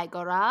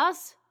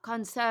Pythagoras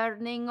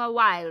concerning a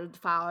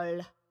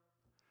wildfowl?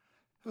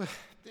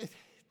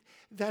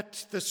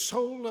 That the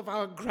soul of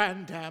our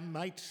grandam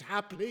might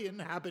haply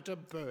inhabit a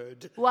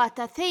bird. What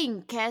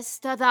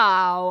thinkest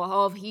thou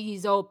of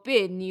his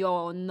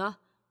opinion?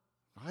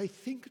 I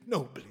think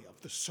nobly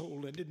of the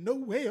soul, and in no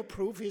way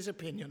approve his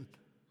opinion.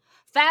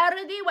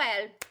 Fare thee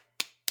well.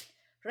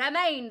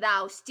 Remain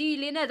thou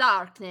still in the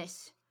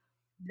darkness.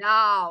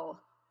 Thou,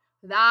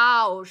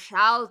 Thou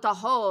shalt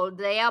hold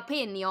the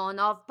opinion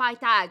of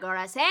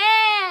Pythagoras, ere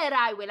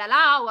I will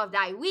allow of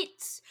thy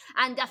wits,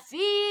 and the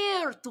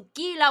fear to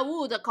kill a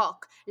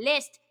woodcock,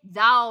 lest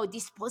thou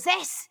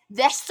dispossess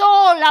the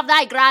soul of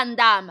thy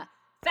grandam.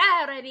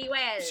 Fare thee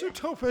well. Sir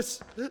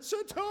Topus!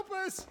 Sir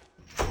Topus!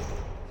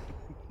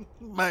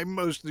 My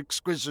most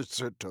exquisite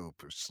Sir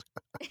Topus.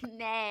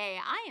 Nay,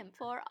 I am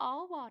for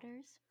all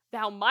waters.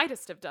 Thou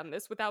mightest have done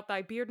this without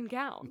thy beard and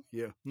gown.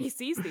 Yeah. He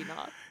sees thee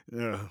not.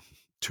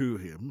 To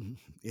him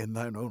in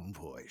thine own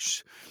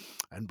voice,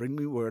 and bring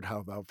me word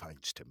how thou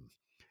find'st him.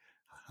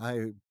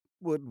 I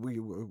would we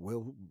were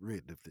well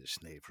rid of this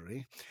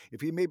knavery. If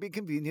he may be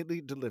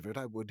conveniently delivered,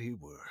 I would he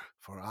were,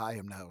 for I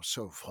am now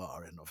so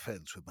far in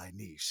offence with my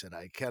niece that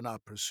I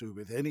cannot pursue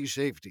with any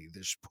safety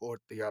this port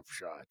the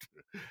upshot.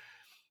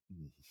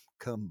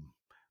 Come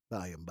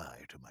by and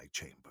by to my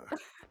chamber.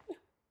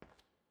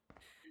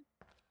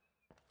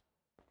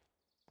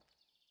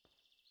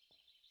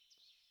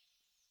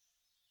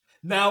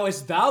 Now,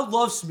 as thou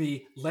lovest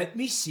me, let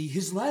me see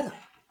his letter.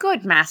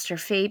 Good Master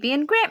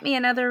Fabian, grant me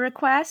another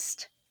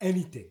request.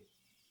 Anything.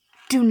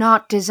 Do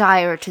not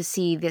desire to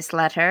see this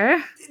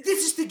letter.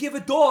 This is to give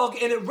a dog,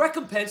 and in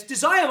recompense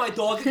desire my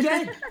dog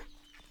again.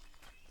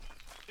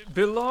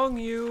 Belong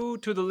you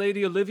to the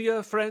Lady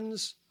Olivia,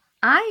 friends?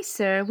 Aye,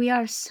 sir, we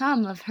are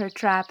some of her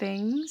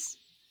trappings.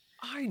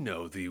 I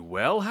know thee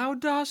well. How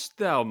dost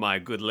thou, my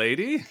good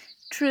lady?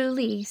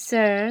 Truly,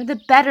 sir, the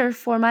better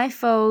for my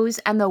foes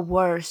and the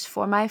worse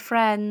for my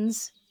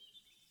friends.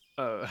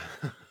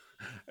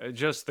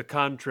 Just the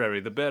contrary,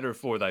 the better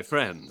for thy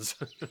friends.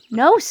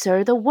 No,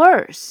 sir, the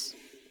worse.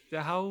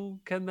 How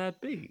can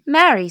that be?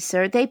 Marry,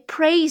 sir, they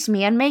praise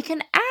me and make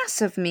an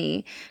ass of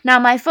me. Now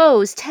my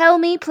foes tell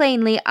me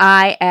plainly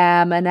I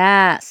am an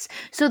ass,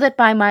 so that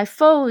by my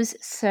foes,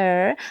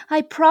 sir,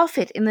 I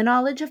profit in the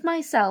knowledge of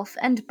myself,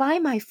 and by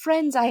my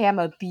friends I am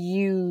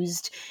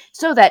abused,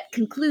 so that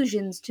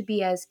conclusions to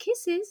be as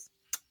kisses.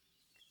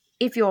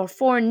 If your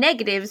 4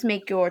 negatives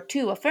make your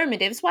 2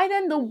 affirmatives, why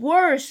then the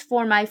worse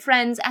for my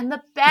friends and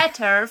the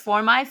better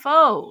for my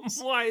foes.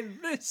 Why,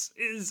 this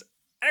is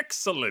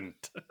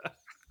excellent.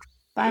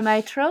 By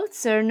my troth,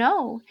 sir,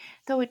 no,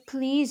 though it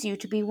please you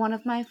to be one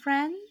of my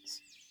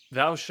friends.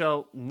 Thou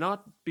shalt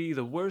not be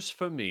the worse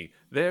for me.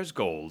 There's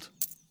gold.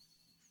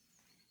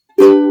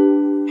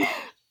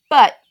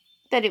 But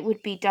that it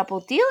would be double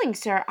dealing,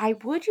 sir, I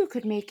would you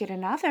could make it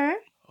another.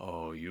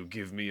 Oh, you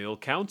give me ill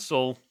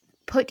counsel.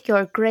 Put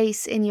your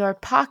grace in your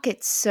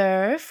pocket,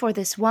 sir, for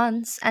this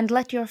once, and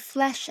let your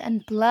flesh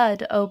and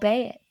blood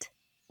obey it.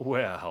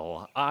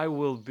 Well, I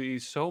will be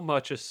so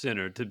much a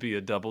sinner to be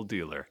a double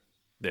dealer.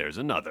 There's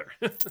another.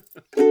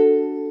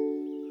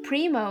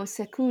 Primo,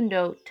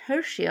 secundo,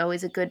 tertio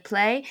is a good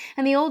play,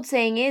 and the old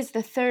saying is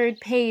the third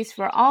pays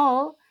for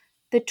all.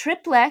 The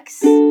triplex,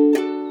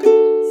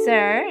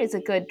 sir, is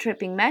a good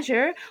tripping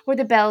measure, or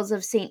the bells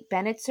of St.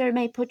 Bennet, sir,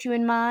 may put you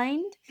in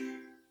mind.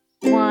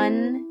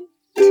 1,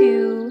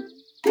 2,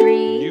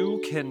 3.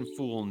 You can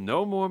fool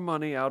no more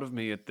money out of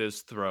me at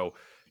this throw.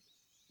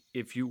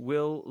 If you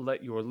will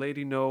let your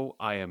lady know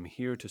I am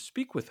here to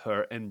speak with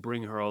her and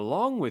bring her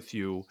along with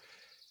you,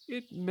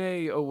 it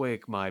may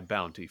awake my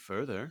bounty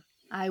further.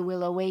 I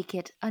will awake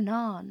it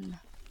anon.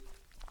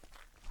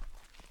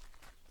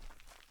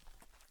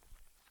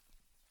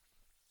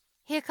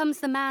 Here comes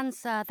the man,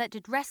 sir, that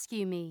did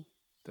rescue me.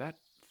 That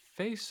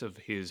face of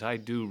his I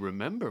do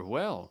remember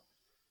well.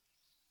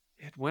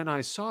 Yet when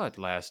I saw it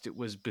last, it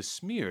was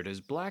besmeared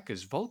as black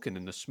as Vulcan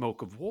in the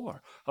smoke of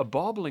war. A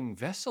baubling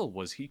vessel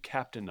was he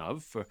captain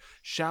of, for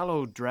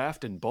shallow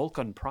draught and bulk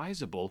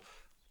unprizable,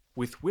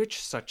 with which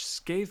such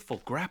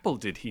scatheful grapple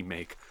did he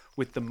make,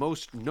 with the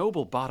most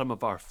noble bottom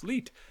of our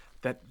fleet,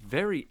 that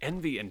very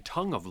envy and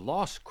tongue of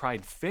loss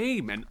cried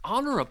fame and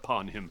honor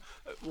upon him.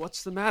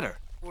 What's the matter?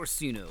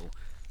 Orsino,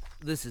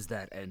 this is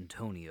that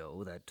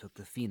Antonio that took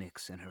the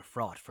Phoenix and her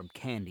fraught from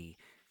Candy,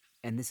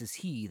 and this is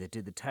he that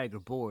did the tiger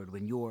board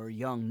when your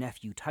young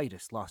nephew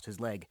Titus lost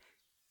his leg.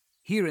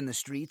 Here in the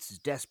streets,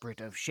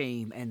 desperate of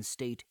shame and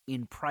state,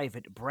 in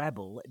private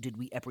brabble did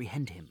we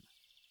apprehend him.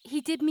 He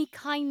did me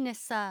kindness,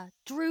 sir,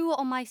 drew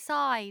on my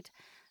side,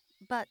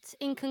 but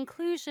in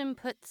conclusion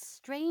put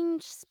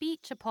strange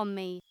speech upon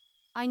me.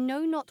 I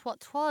know not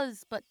what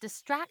 'twas, but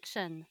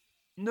distraction.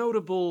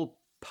 Notable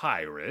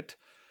pirate,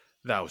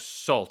 thou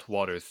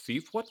salt-water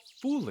thief, what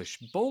foolish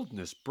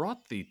boldness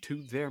brought thee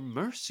to their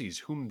mercies,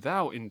 whom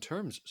thou in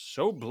terms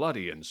so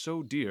bloody and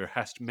so dear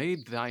hast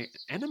made thy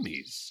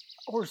enemies?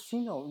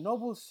 Orsino,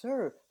 noble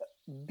sir,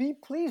 be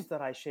pleased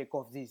that I shake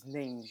off these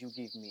names you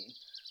give me.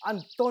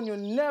 Antonio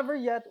never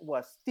yet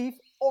was thief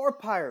or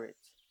pirate,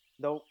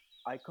 though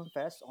I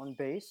confess on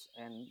base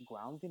and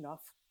ground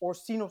enough,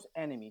 Orsino's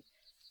enemy.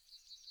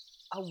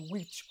 A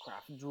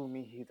witchcraft drew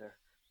me hither.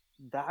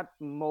 That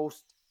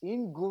most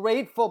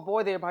ingrateful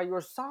boy there by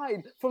your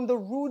side, from the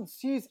rude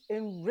seas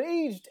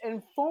enraged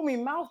and foamy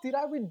mouth did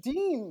I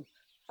redeem.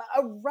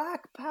 A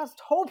rack past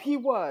hope he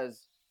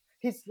was.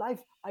 His life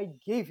I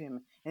gave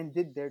him, and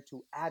did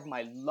thereto add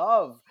my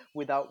love,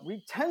 without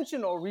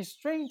retention or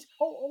restraint.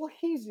 Oh, all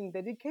his in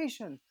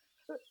dedication.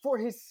 For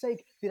his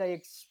sake did I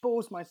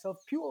expose myself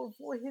pure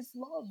for his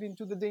love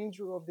into the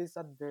danger of this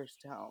adverse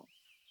town.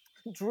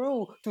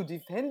 True, to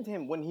defend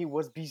him when he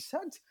was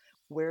beset,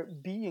 where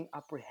being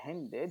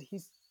apprehended,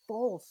 his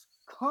false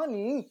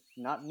cunning,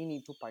 not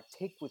meaning to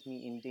partake with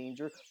me in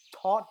danger,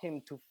 taught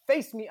him to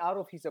face me out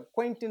of his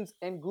acquaintance,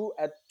 and grew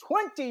at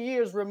 20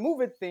 years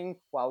removed thing,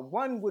 while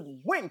one would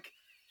wink,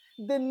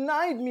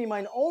 denied me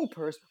mine own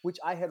purse, which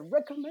I had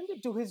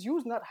recommended to his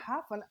use not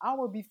half an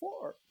hour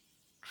before.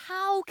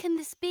 How can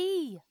this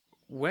be?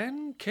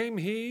 When came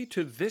he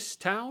to this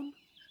town?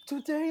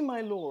 Today,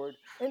 my lord,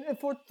 and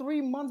for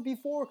 3 months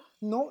before,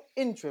 no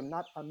interim,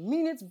 not a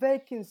minute's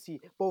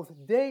vacancy, both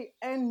day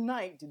and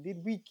night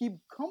did we keep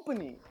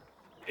company.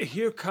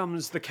 Here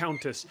comes the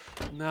Countess.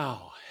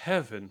 Now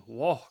heaven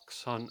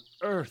walks on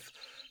earth.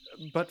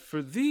 But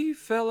for thee,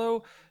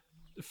 fellow,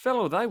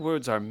 thy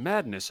words are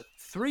madness.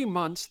 3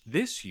 months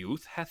this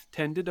youth hath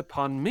tended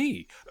upon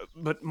me.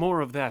 But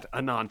more of that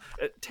anon.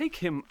 Take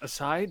him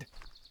aside.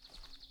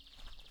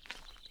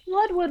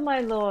 What would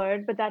my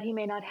lord, but that he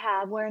may not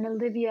have, wherein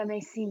Olivia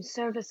may seem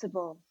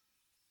serviceable?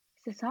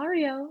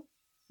 Cesario,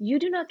 you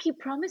do not keep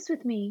promise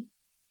with me.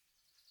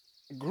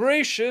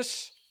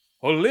 Gracious,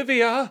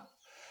 Olivia!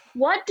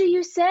 What do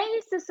you say,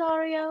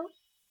 Cesario?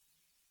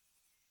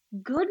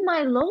 Good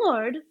my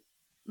lord?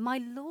 My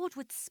lord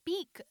would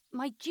speak.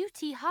 My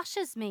duty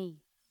hushes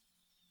me.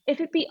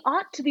 If it be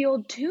aught to the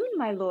old tune,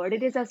 my lord,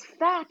 it is as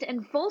fat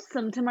and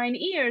fulsome to mine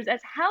ears as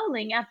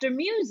howling after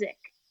music.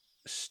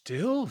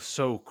 Still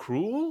so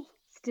cruel?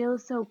 Still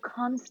so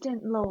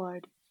constant,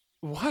 lord.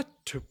 What,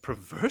 to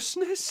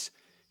perverseness?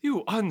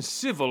 You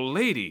uncivil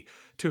lady,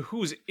 to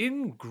whose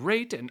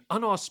ingrate and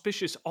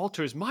unauspicious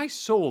altars my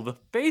soul the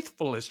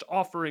faithfulest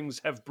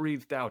offerings have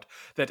breathed out,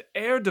 that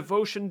ere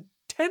devotion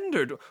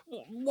tendered,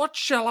 what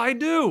shall I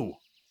do?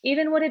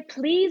 Even would it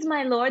please,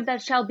 my lord,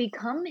 that shall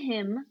become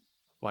him.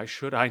 Why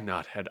should I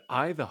not, had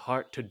I the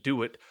heart to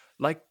do it,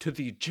 like to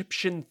the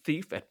Egyptian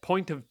thief at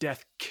point of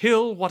death,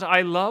 kill what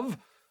I love?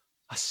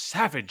 A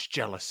savage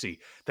jealousy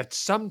that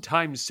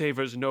sometimes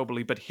savors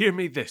nobly, but hear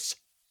me this.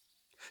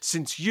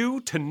 Since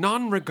you to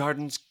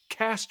non-regardance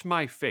cast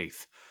my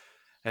faith,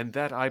 and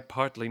that I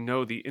partly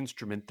know the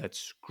instrument that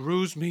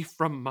screws me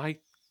from my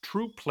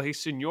true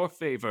place in your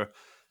favor,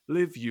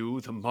 live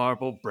you the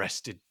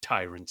marble-breasted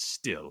tyrant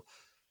still.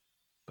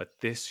 But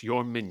this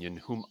your minion,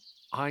 whom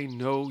I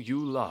know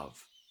you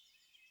love,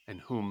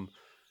 and whom,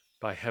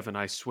 by heaven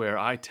I swear,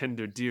 I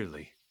tender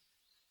dearly,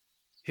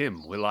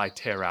 him will I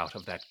tear out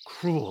of that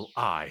cruel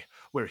eye,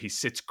 where he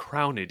sits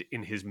crowned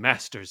in his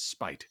master's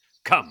spite.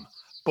 Come,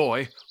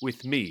 boy,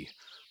 with me.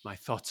 My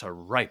thoughts are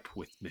ripe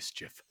with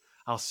mischief.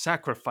 I'll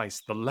sacrifice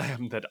the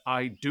lamb that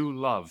I do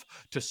love,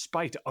 to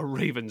spite a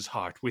raven's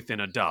heart within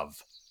a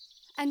dove.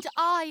 And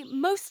I,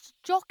 most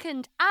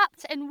jocund,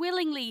 apt, and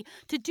willingly,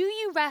 to do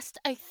you rest,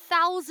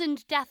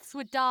 1,000 deaths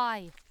would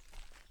die.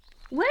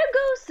 Where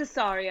goes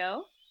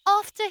Cesario?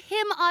 After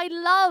him I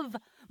love,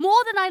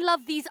 more than I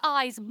love these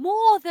eyes,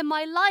 more than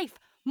my life,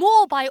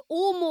 more by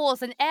all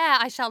mores and ere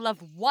I shall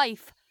love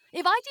wife.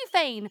 If I do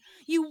feign,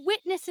 you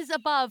witnesses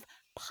above,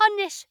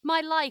 punish my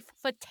life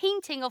for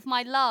tainting of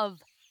my love.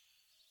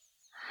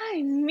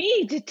 Ay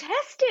me,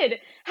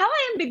 detested! How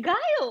I am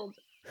beguiled!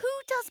 Who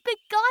does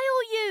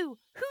beguile you?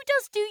 Who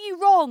does do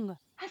you wrong?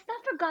 Hast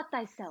thou forgot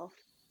thyself?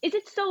 Is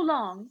it so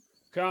long?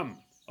 Come,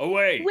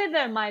 away!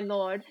 Whither, my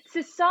lord?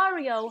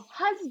 Cesario,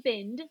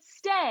 husband,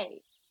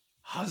 stay.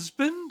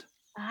 Husband?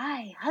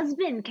 Aye,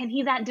 husband, can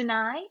he that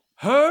deny?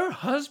 Her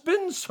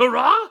husband,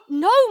 sirrah?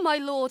 No, my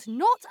lord,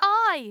 not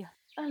I.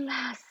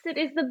 Alas, it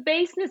is the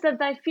baseness of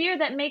thy fear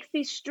that makes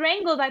thee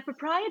strangle thy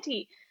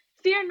propriety.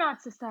 Fear not,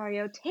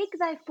 Cesario, take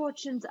thy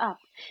fortunes up.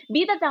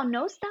 Be that thou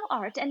know'st thou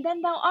art, and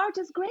then thou art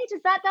as great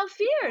as that thou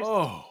fearest.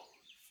 Oh,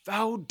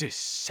 thou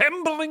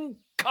dissembling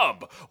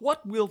cub,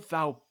 what wilt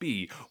thou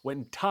be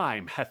when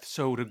time hath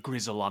sowed a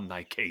grizzle on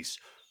thy case?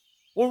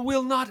 Or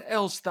will not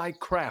else thy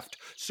craft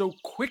so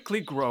quickly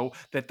grow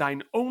that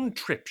thine own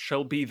trip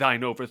shall be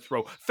thine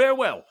overthrow?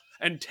 Farewell,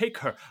 and take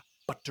her,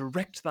 but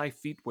direct thy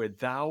feet where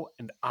thou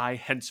and I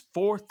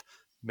henceforth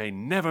may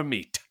never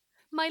meet.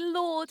 My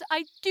lord,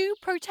 I do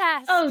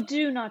protest. Oh,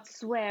 do not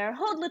swear.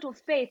 Hold little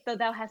faith, though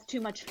thou hast too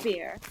much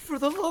fear. For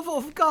the love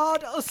of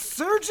God, a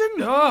surgeon?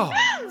 Oh.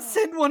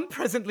 Send one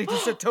presently to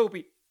Sir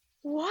Toby.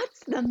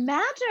 What's the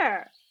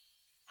matter?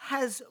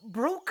 Has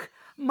broke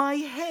my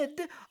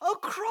head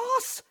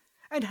across,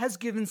 and has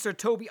given Sir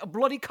Toby a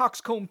bloody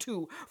coxcomb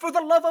too. For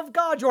the love of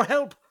God, your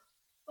help!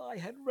 I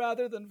had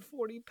rather than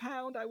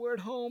 £40 I were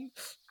at home.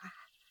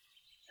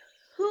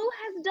 Who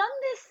has done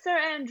this, Sir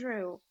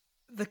Andrew?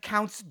 The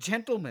Count's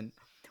gentleman,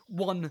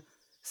 one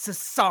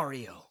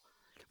Cesario.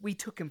 We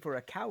took him for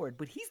a coward,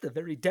 but he's the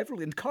very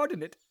devil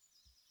incarnate.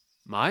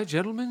 My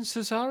gentleman,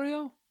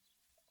 Cesario?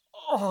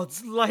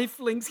 Odds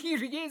lifelings, here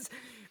he is.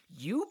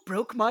 You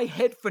broke my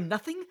head for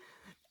nothing,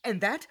 and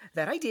that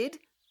I did.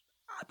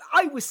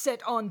 I was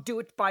set on do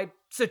it by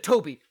Sir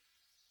Toby.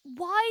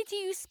 Why do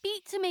you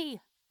speak to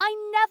me? I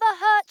never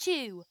hurt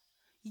you.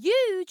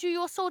 You drew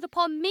your sword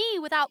upon me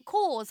without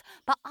cause,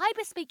 but I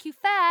bespake you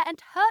fair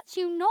and hurt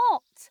you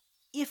not.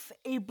 If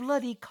a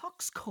bloody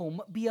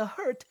coxcomb be a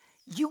hurt,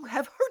 you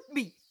have hurt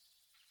me.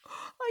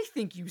 I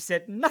think you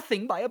said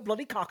nothing by a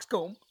bloody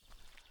coxcomb.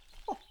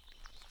 Oh,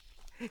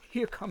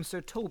 here comes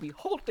Sir Toby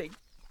halting.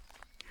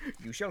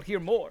 You shall hear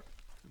more.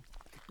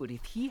 But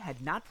if he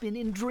had not been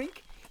in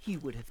drink, he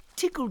would have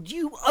tickled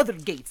you other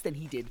gates than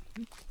he did.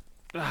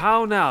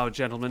 How now,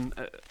 gentlemen?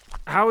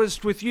 How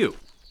is't with you?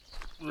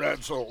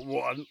 That's all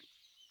one.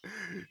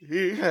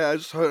 He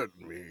has hurt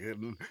me,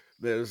 and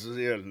there's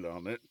the end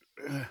on it.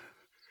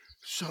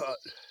 Son,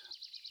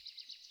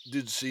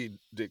 did see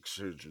Dick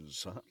Surgeon's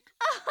son?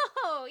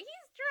 Oh, he's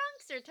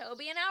drunk, Sir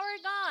Toby, an hour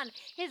gone.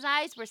 His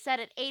eyes were set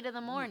at 8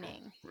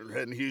 a.m.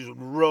 And he's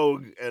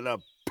rogue and a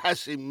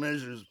passing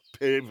measures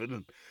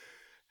paving.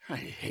 I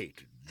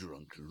hate a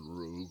drunken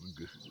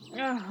rogue.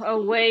 Oh,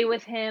 away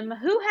with him.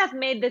 Who hath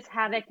made this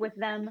havoc with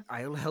them?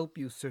 I'll help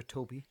you, Sir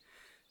Toby,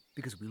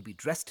 because we'll be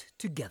dressed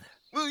together.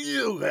 Will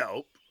you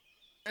help?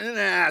 An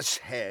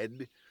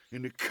asshead,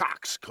 and a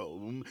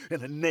coxcomb,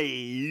 and a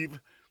knave.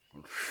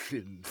 A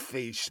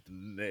thin-faced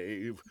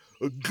knave.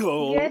 A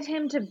gull. Get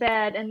him to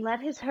bed and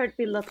let his hurt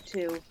be looked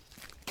to.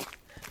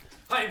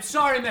 I'm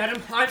sorry,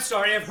 madam. I'm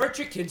sorry I've hurt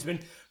your kinsman,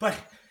 but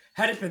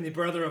had it been the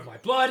brother of my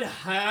blood,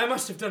 I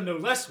must have done no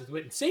less with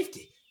wit and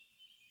safety.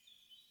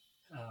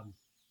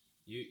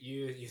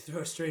 You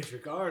throw a strange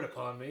regard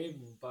upon me,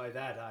 and by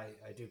that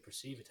I do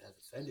perceive it hath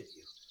offended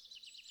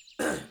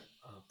you.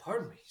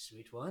 Pardon me,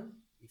 sweet one,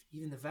 if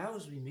even the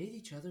vows we made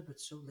each other but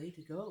so late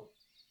ago.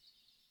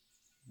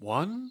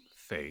 One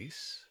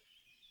face,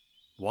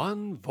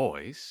 one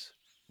voice,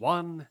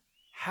 one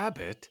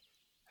habit,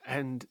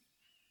 and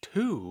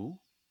 2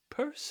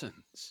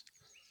 persons.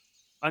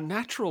 A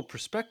natural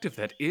perspective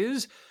that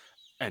is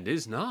and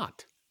is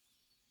not.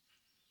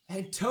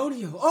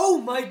 Antonio! Oh,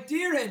 my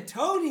dear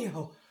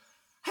Antonio!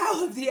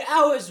 How have the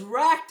hours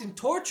racked and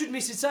tortured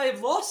me since I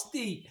have lost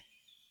thee?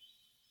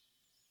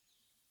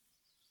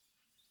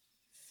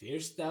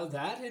 Fear'st thou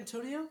that,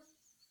 Antonio?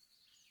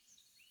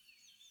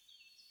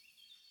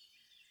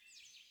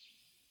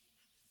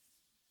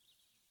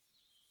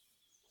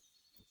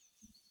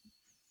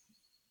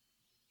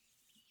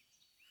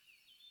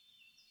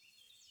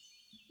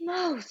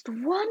 Most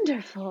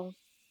wonderful.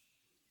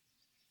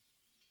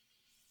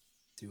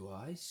 Do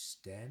I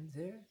stand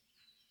there?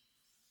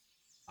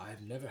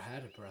 I've never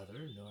had a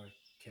brother, nor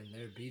can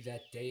there be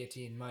that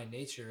deity in my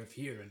nature of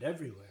here and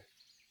everywhere.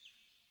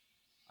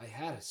 I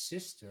had a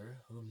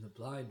sister whom the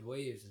blind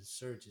waves and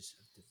surges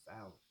have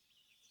devoured.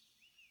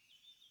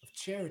 Of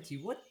Charity,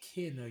 what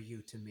kin are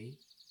you to me?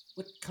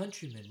 What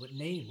countryman, what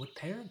name, what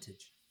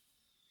parentage?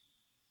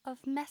 Of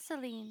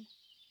Messaline.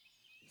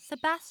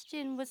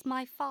 Sebastian was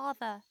my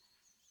father.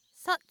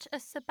 Such a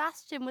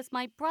Sebastian was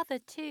my brother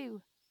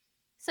too.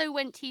 So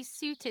went he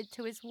suited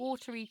to his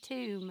watery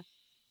tomb.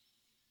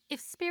 If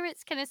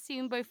spirits can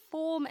assume both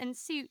form and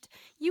suit,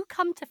 you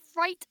come to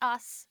fright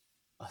us.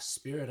 A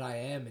spirit I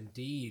am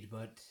indeed,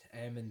 but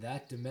am in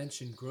that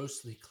dimension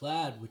grossly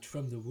clad, which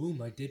from the womb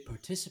I did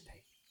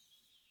participate.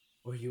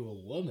 Were you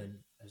a woman,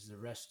 as the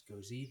rest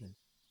goes even,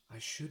 I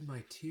should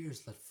my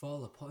tears let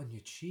fall upon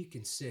your cheek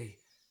and say,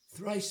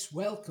 Thrice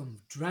welcome,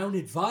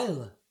 drowned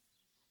Viola.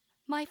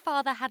 My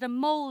father had a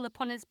mole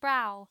upon his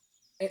brow.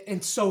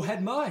 And so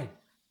had mine.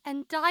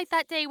 And died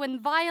that day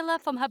when Viola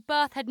from her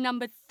birth had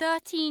numbered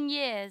 13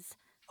 years.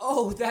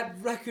 Oh, that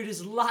record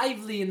is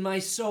lively in my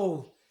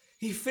soul.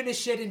 He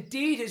finished yet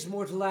indeed his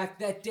mortal act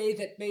that day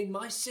that made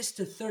my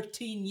sister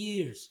 13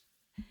 years.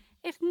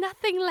 If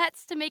nothing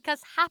lets to make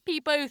us happy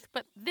both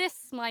but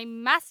this my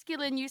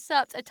masculine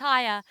usurped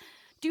attire,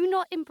 do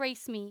not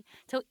embrace me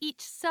till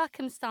each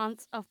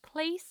circumstance of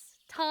place,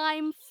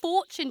 time,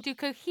 fortune do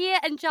cohere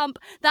and jump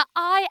that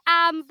I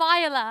am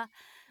Viola,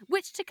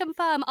 which to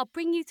confirm I'll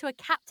bring you to a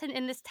captain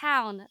in this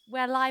town,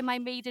 where lie my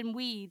maiden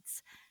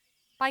weeds,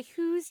 by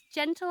whose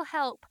gentle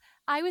help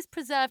I was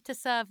preserved to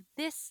serve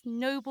this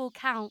noble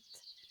count.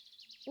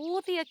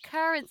 All the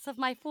occurrence of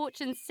my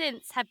fortunes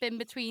since have been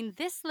between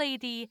this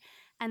lady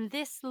and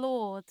this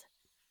lord.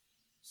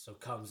 So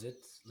comes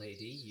it,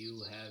 lady,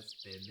 you have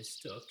been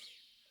mistook,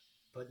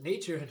 but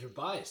nature and her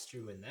bias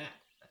true in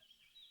that.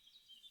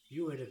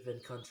 You would have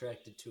been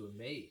contracted to a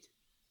maid,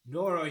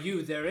 nor are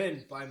you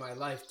therein by my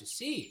life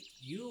deceived.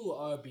 You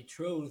are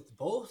betrothed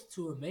both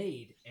to a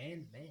maid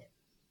and man.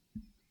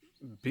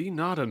 Be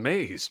not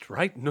amazed,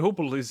 right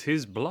noble is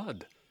his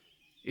blood.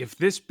 If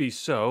this be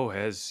so,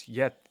 as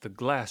yet the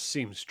glass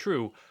seems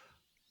true,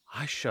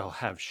 I shall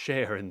have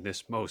share in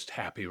this most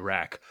happy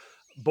wrack.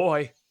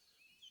 Boy,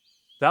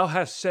 thou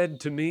hast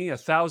said to me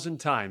 1,000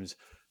 times,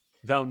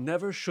 thou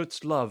never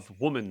shouldst love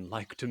woman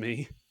like to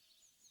me.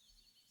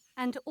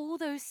 And all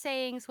those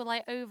sayings will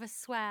I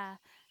overswear,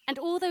 and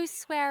all those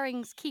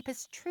swearings keep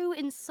as true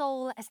in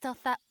soul as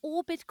doth that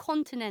orbed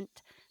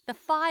continent, the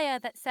fire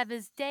that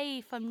severs day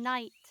from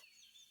night.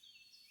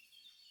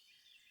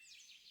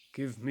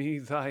 Give me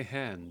thy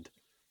hand,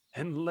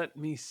 and let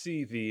me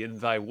see thee in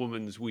thy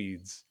woman's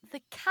weeds.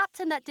 The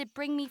captain that did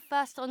bring me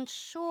first on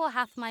shore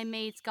hath my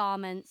maid's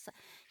garments.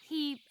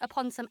 He,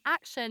 upon some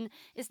action,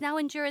 is now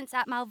in durance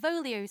at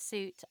Malvolio's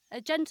suit, a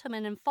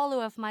gentleman and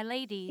follower of my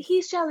lady's.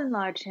 He shall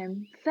enlarge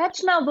him.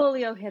 Fetch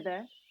Malvolio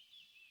hither.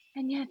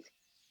 And yet,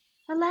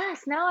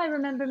 alas, now I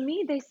remember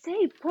me, they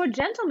say, poor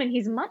gentleman,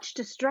 he's much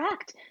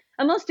distract.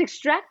 A most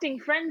extracting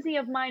frenzy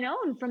of mine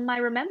own from my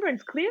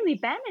remembrance clearly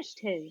banished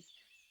his.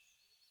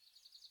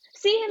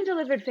 See him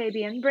delivered,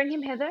 Fabian. Bring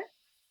him hither.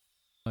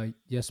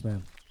 Yes,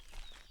 ma'am.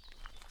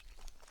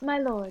 My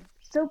lord,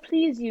 so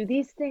please you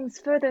these things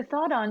further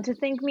thought on, to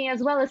think me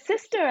as well a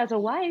sister as a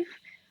wife.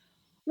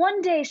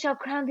 One day shall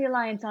crown the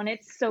alliance on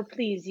it, so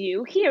please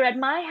you, here at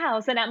my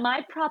house and at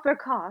my proper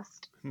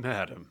cost.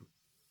 Madam,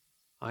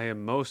 I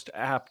am most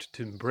apt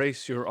to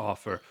embrace your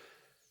offer.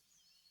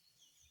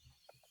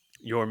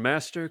 Your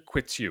master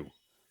quits you,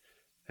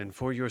 and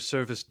for your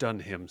service done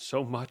him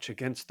so much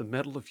against the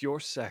metal of your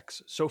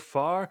sex, so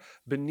far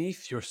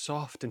beneath your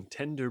soft and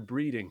tender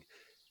breeding,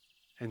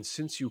 and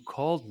since you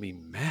called me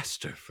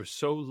master for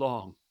so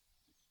long,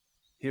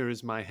 here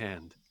is my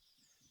hand.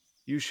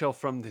 You shall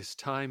from this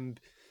time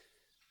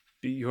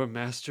be your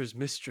master's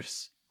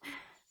mistress.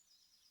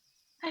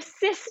 A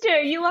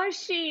sister, you are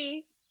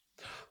she.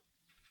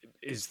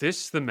 Is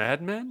this the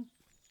madman?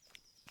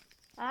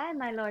 Aye,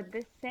 my lord,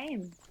 this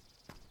same.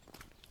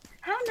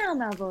 How now,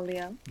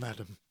 Malvolio?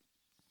 Madam,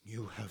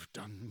 you have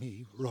done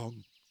me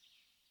wrong.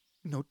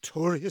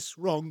 Notorious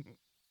wrong.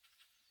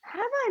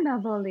 Have I,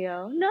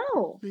 Malvolio?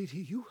 No. Lady,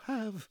 you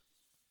have.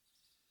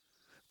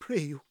 Pray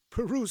you,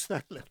 peruse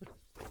that letter.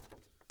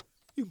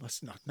 You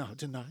must not now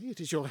deny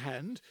it is your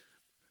hand.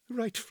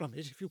 Write from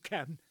it, if you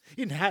can,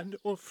 in hand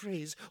or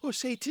phrase, or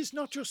say 'tis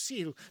not your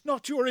seal,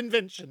 not your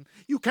invention.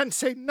 You can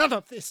say none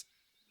of this.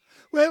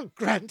 Well,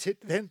 grant it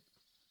then,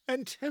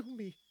 and tell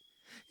me,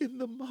 in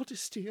the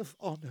modesty of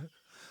honour,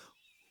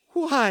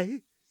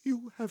 why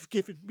you have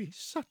given me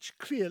such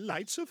clear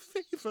lights of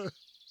favour.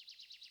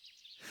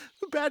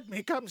 Bade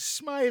me come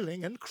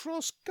smiling and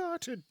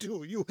cross-gartered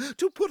to you,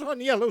 to put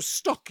on yellow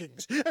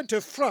stockings, and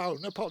to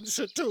frown upon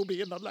Sir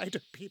Toby and the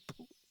lighter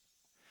people.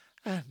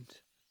 And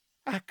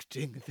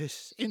acting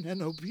this in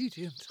an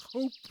obedient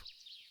hope,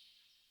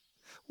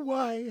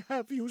 why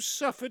have you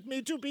suffered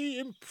me to be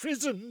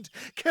imprisoned,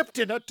 kept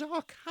in a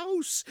dark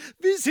house,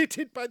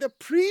 visited by the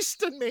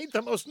priest, and made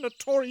the most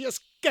notorious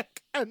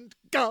geck and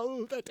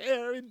gull that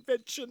e'er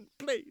invention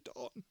played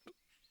on?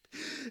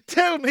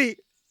 Tell me,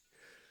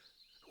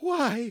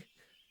 why?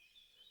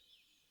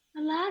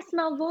 Alas,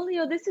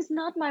 Malvolio, this is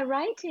not my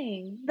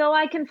writing, though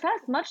I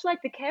confess much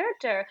like the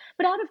character,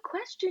 but out of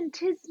question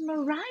 'tis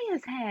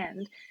Maria's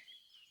hand.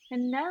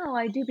 And now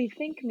I do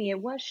bethink me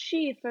it was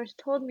she first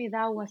told me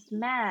thou wast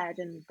mad,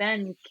 and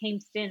then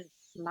camest in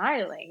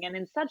smiling, and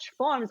in such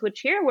forms which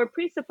here were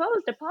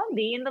presupposed upon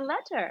thee in the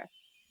letter.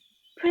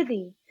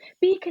 Prithee,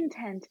 be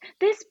content.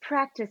 This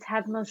practice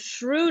hath most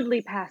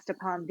shrewdly passed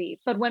upon thee,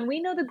 but when we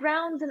know the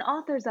grounds and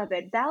authors of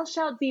it, thou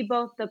shalt be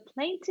both the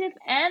plaintiff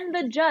and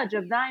the judge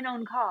of thine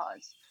own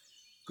cause.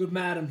 Good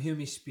madam, hear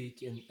me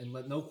speak, and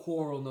let no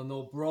quarrel nor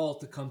no brawl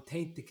to come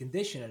taint the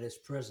condition at this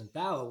present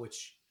hour,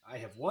 which I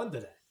have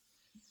wondered at.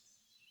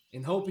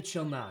 In hope it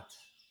shall not.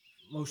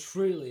 Most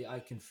freely I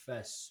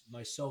confess,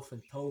 myself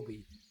and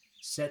Toby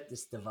set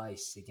this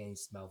device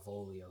against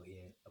Malvolio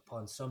here,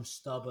 upon some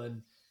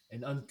stubborn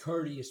and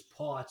uncourteous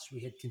parts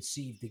we had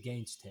conceived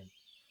against him.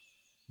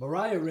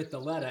 Maria writ the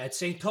letter at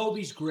St.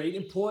 Toby's great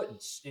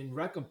importance, in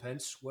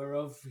recompense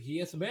whereof he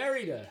hath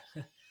married her.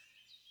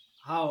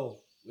 How,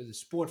 with a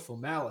sportful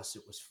malice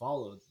it was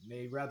followed,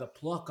 may rather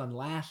pluck on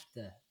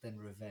laughter than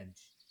revenge,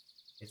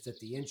 if that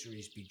the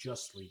injuries be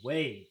justly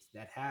weighed,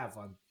 that have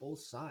on both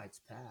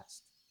sides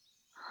passed.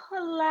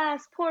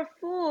 Alas, poor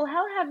fool,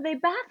 how have they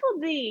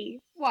baffled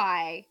thee?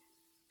 Why,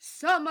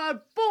 some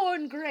are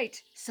born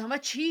great, some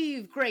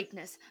achieve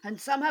greatness, and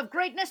some have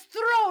greatness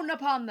thrown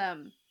upon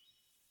them.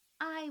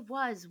 I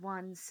was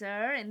one,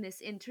 sir, in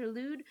this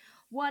interlude,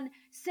 one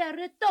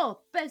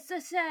Ceratope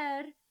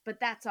Ser, but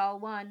that's all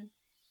one.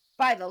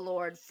 By the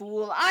Lord,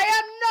 fool, I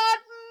am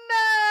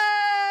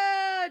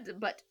not mad!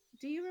 But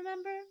do you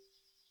remember?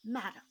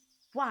 Madam,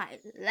 why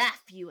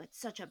laugh you at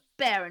such a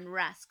barren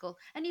rascal,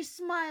 and you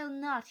smile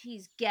not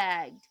he's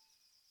gagged?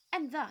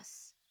 And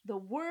thus the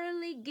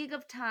whirligig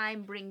of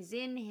time brings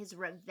in his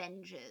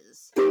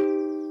revenges.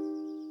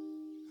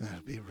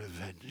 I'll be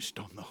revenged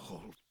on the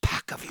whole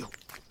pack of you.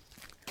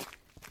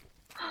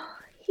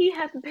 He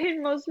hath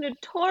been most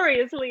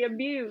notoriously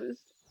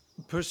abused.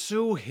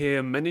 Pursue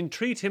him, and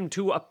entreat him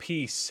to a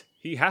peace.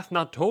 He hath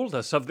not told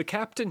us of the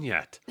captain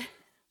yet.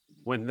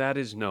 When that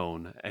is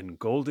known, and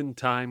golden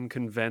time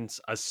convents,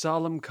 a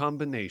solemn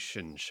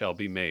combination shall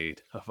be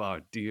made of our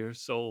dear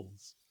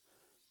souls.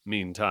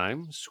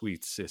 Meantime,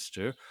 sweet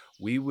sister,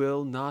 we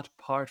will not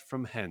part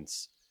from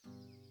hence.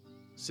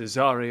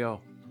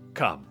 Cesario,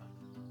 come.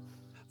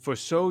 For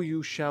so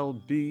you shall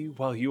be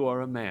while you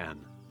are a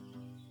man.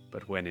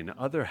 But when in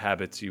other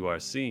habits you are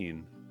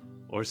seen,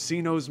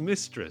 Orsino's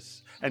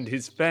mistress and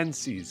his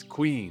fancy's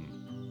queen.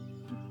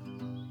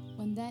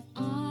 When that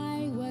I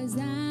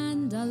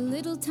a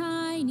little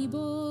tiny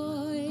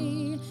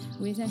boy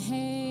with a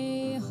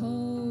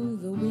hey-ho,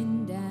 the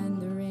wind and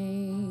the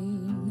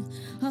rain.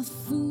 A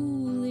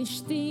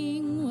foolish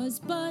thing was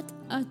but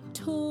a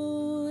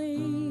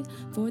toy,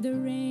 for the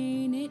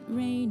rain it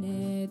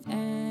raineth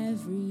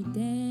every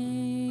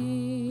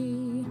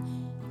day.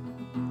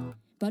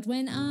 But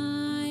when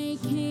I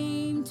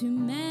came to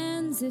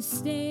man's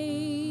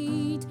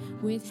estate,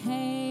 with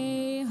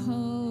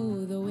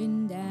hey-ho, the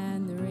wind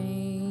and the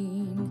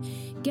rain,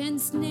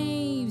 'gainst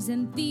knaves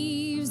and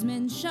thieves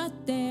men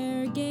shut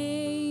their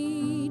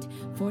gate,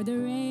 for the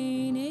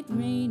rain it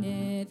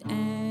raineth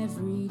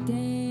every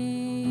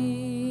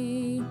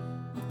day.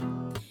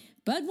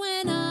 But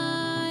when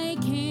I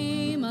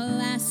came,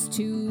 alas,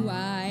 to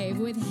wive,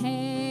 with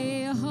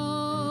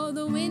hey-ho,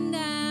 the wind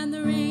and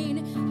the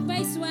rain,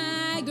 by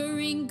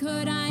swaggering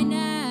could I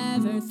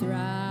never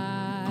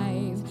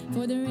thrive,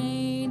 for the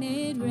rain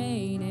it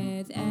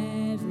raineth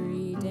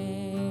every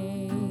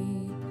day.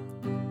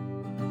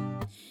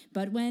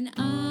 But when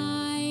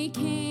I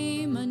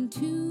came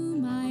unto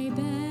my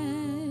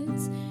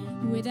beds,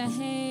 with a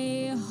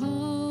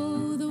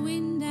hey-ho, the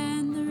wind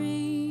and the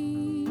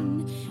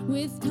rain,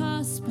 with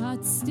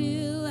tosspots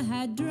still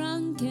had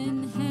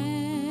drunken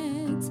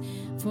heads,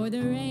 for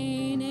the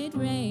rain it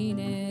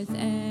raineth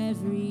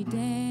every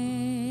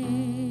day.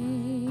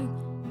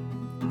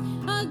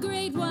 A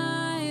great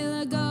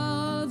while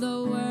ago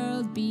the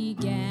world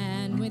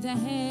began, with a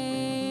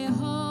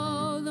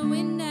hey-ho, the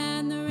wind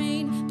and the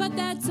rain, but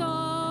that's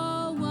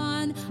all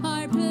one,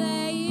 our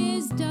play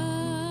is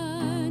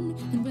done,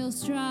 and we'll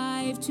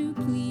strive to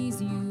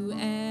please you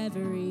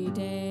every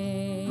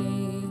day.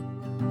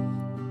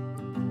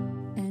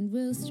 And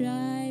we'll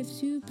strive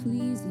to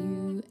please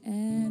you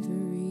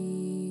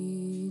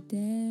every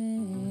day.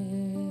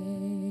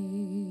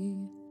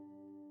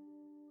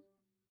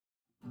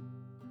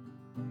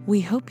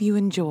 We hope you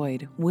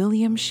enjoyed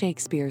William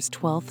Shakespeare's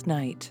Twelfth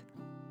Night,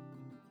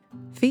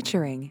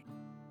 featuring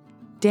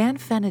Dan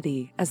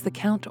Fennedy as the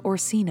Count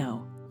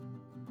Orsino,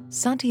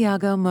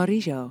 Santiago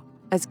Murillo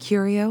as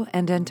Curio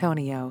and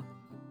Antonio,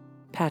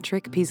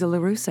 Patrick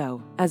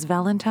Pizzolarusso as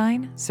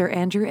Valentine, Sir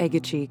Andrew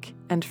Aguecheek,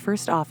 and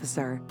First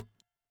Officer,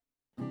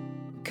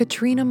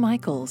 Katrina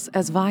Michaels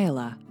as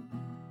Viola,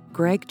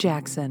 Greg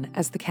Jackson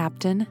as the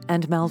Captain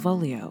and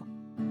Malvolio,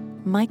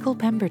 Michael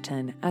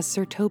Pemberton as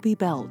Sir Toby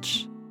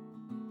Belch,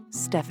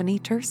 Stephanie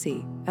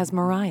Tercy as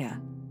Mariah,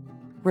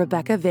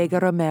 Rebecca Vega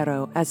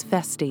Romero as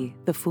Festi,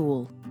 the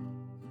Fool,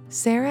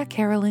 Sarah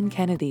Carolyn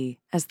Kennedy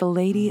as the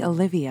Lady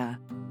Olivia,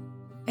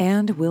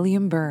 and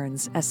William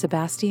Burns as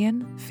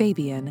Sebastian,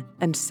 Fabian,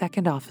 and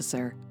Second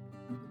Officer.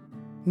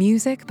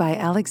 Music by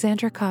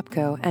Alexandra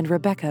Kopko and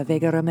Rebecca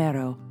Vega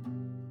Romero.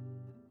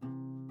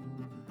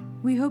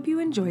 We hope you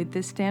enjoyed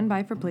this Stand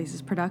By for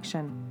Places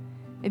production.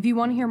 If you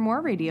want to hear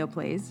more radio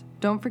plays,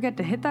 don't forget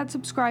to hit that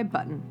subscribe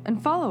button and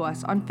follow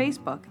us on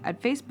Facebook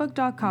at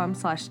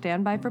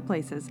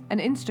facebook.com/standbyforplaces and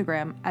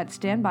Instagram at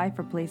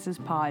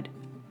standbyforplacespod.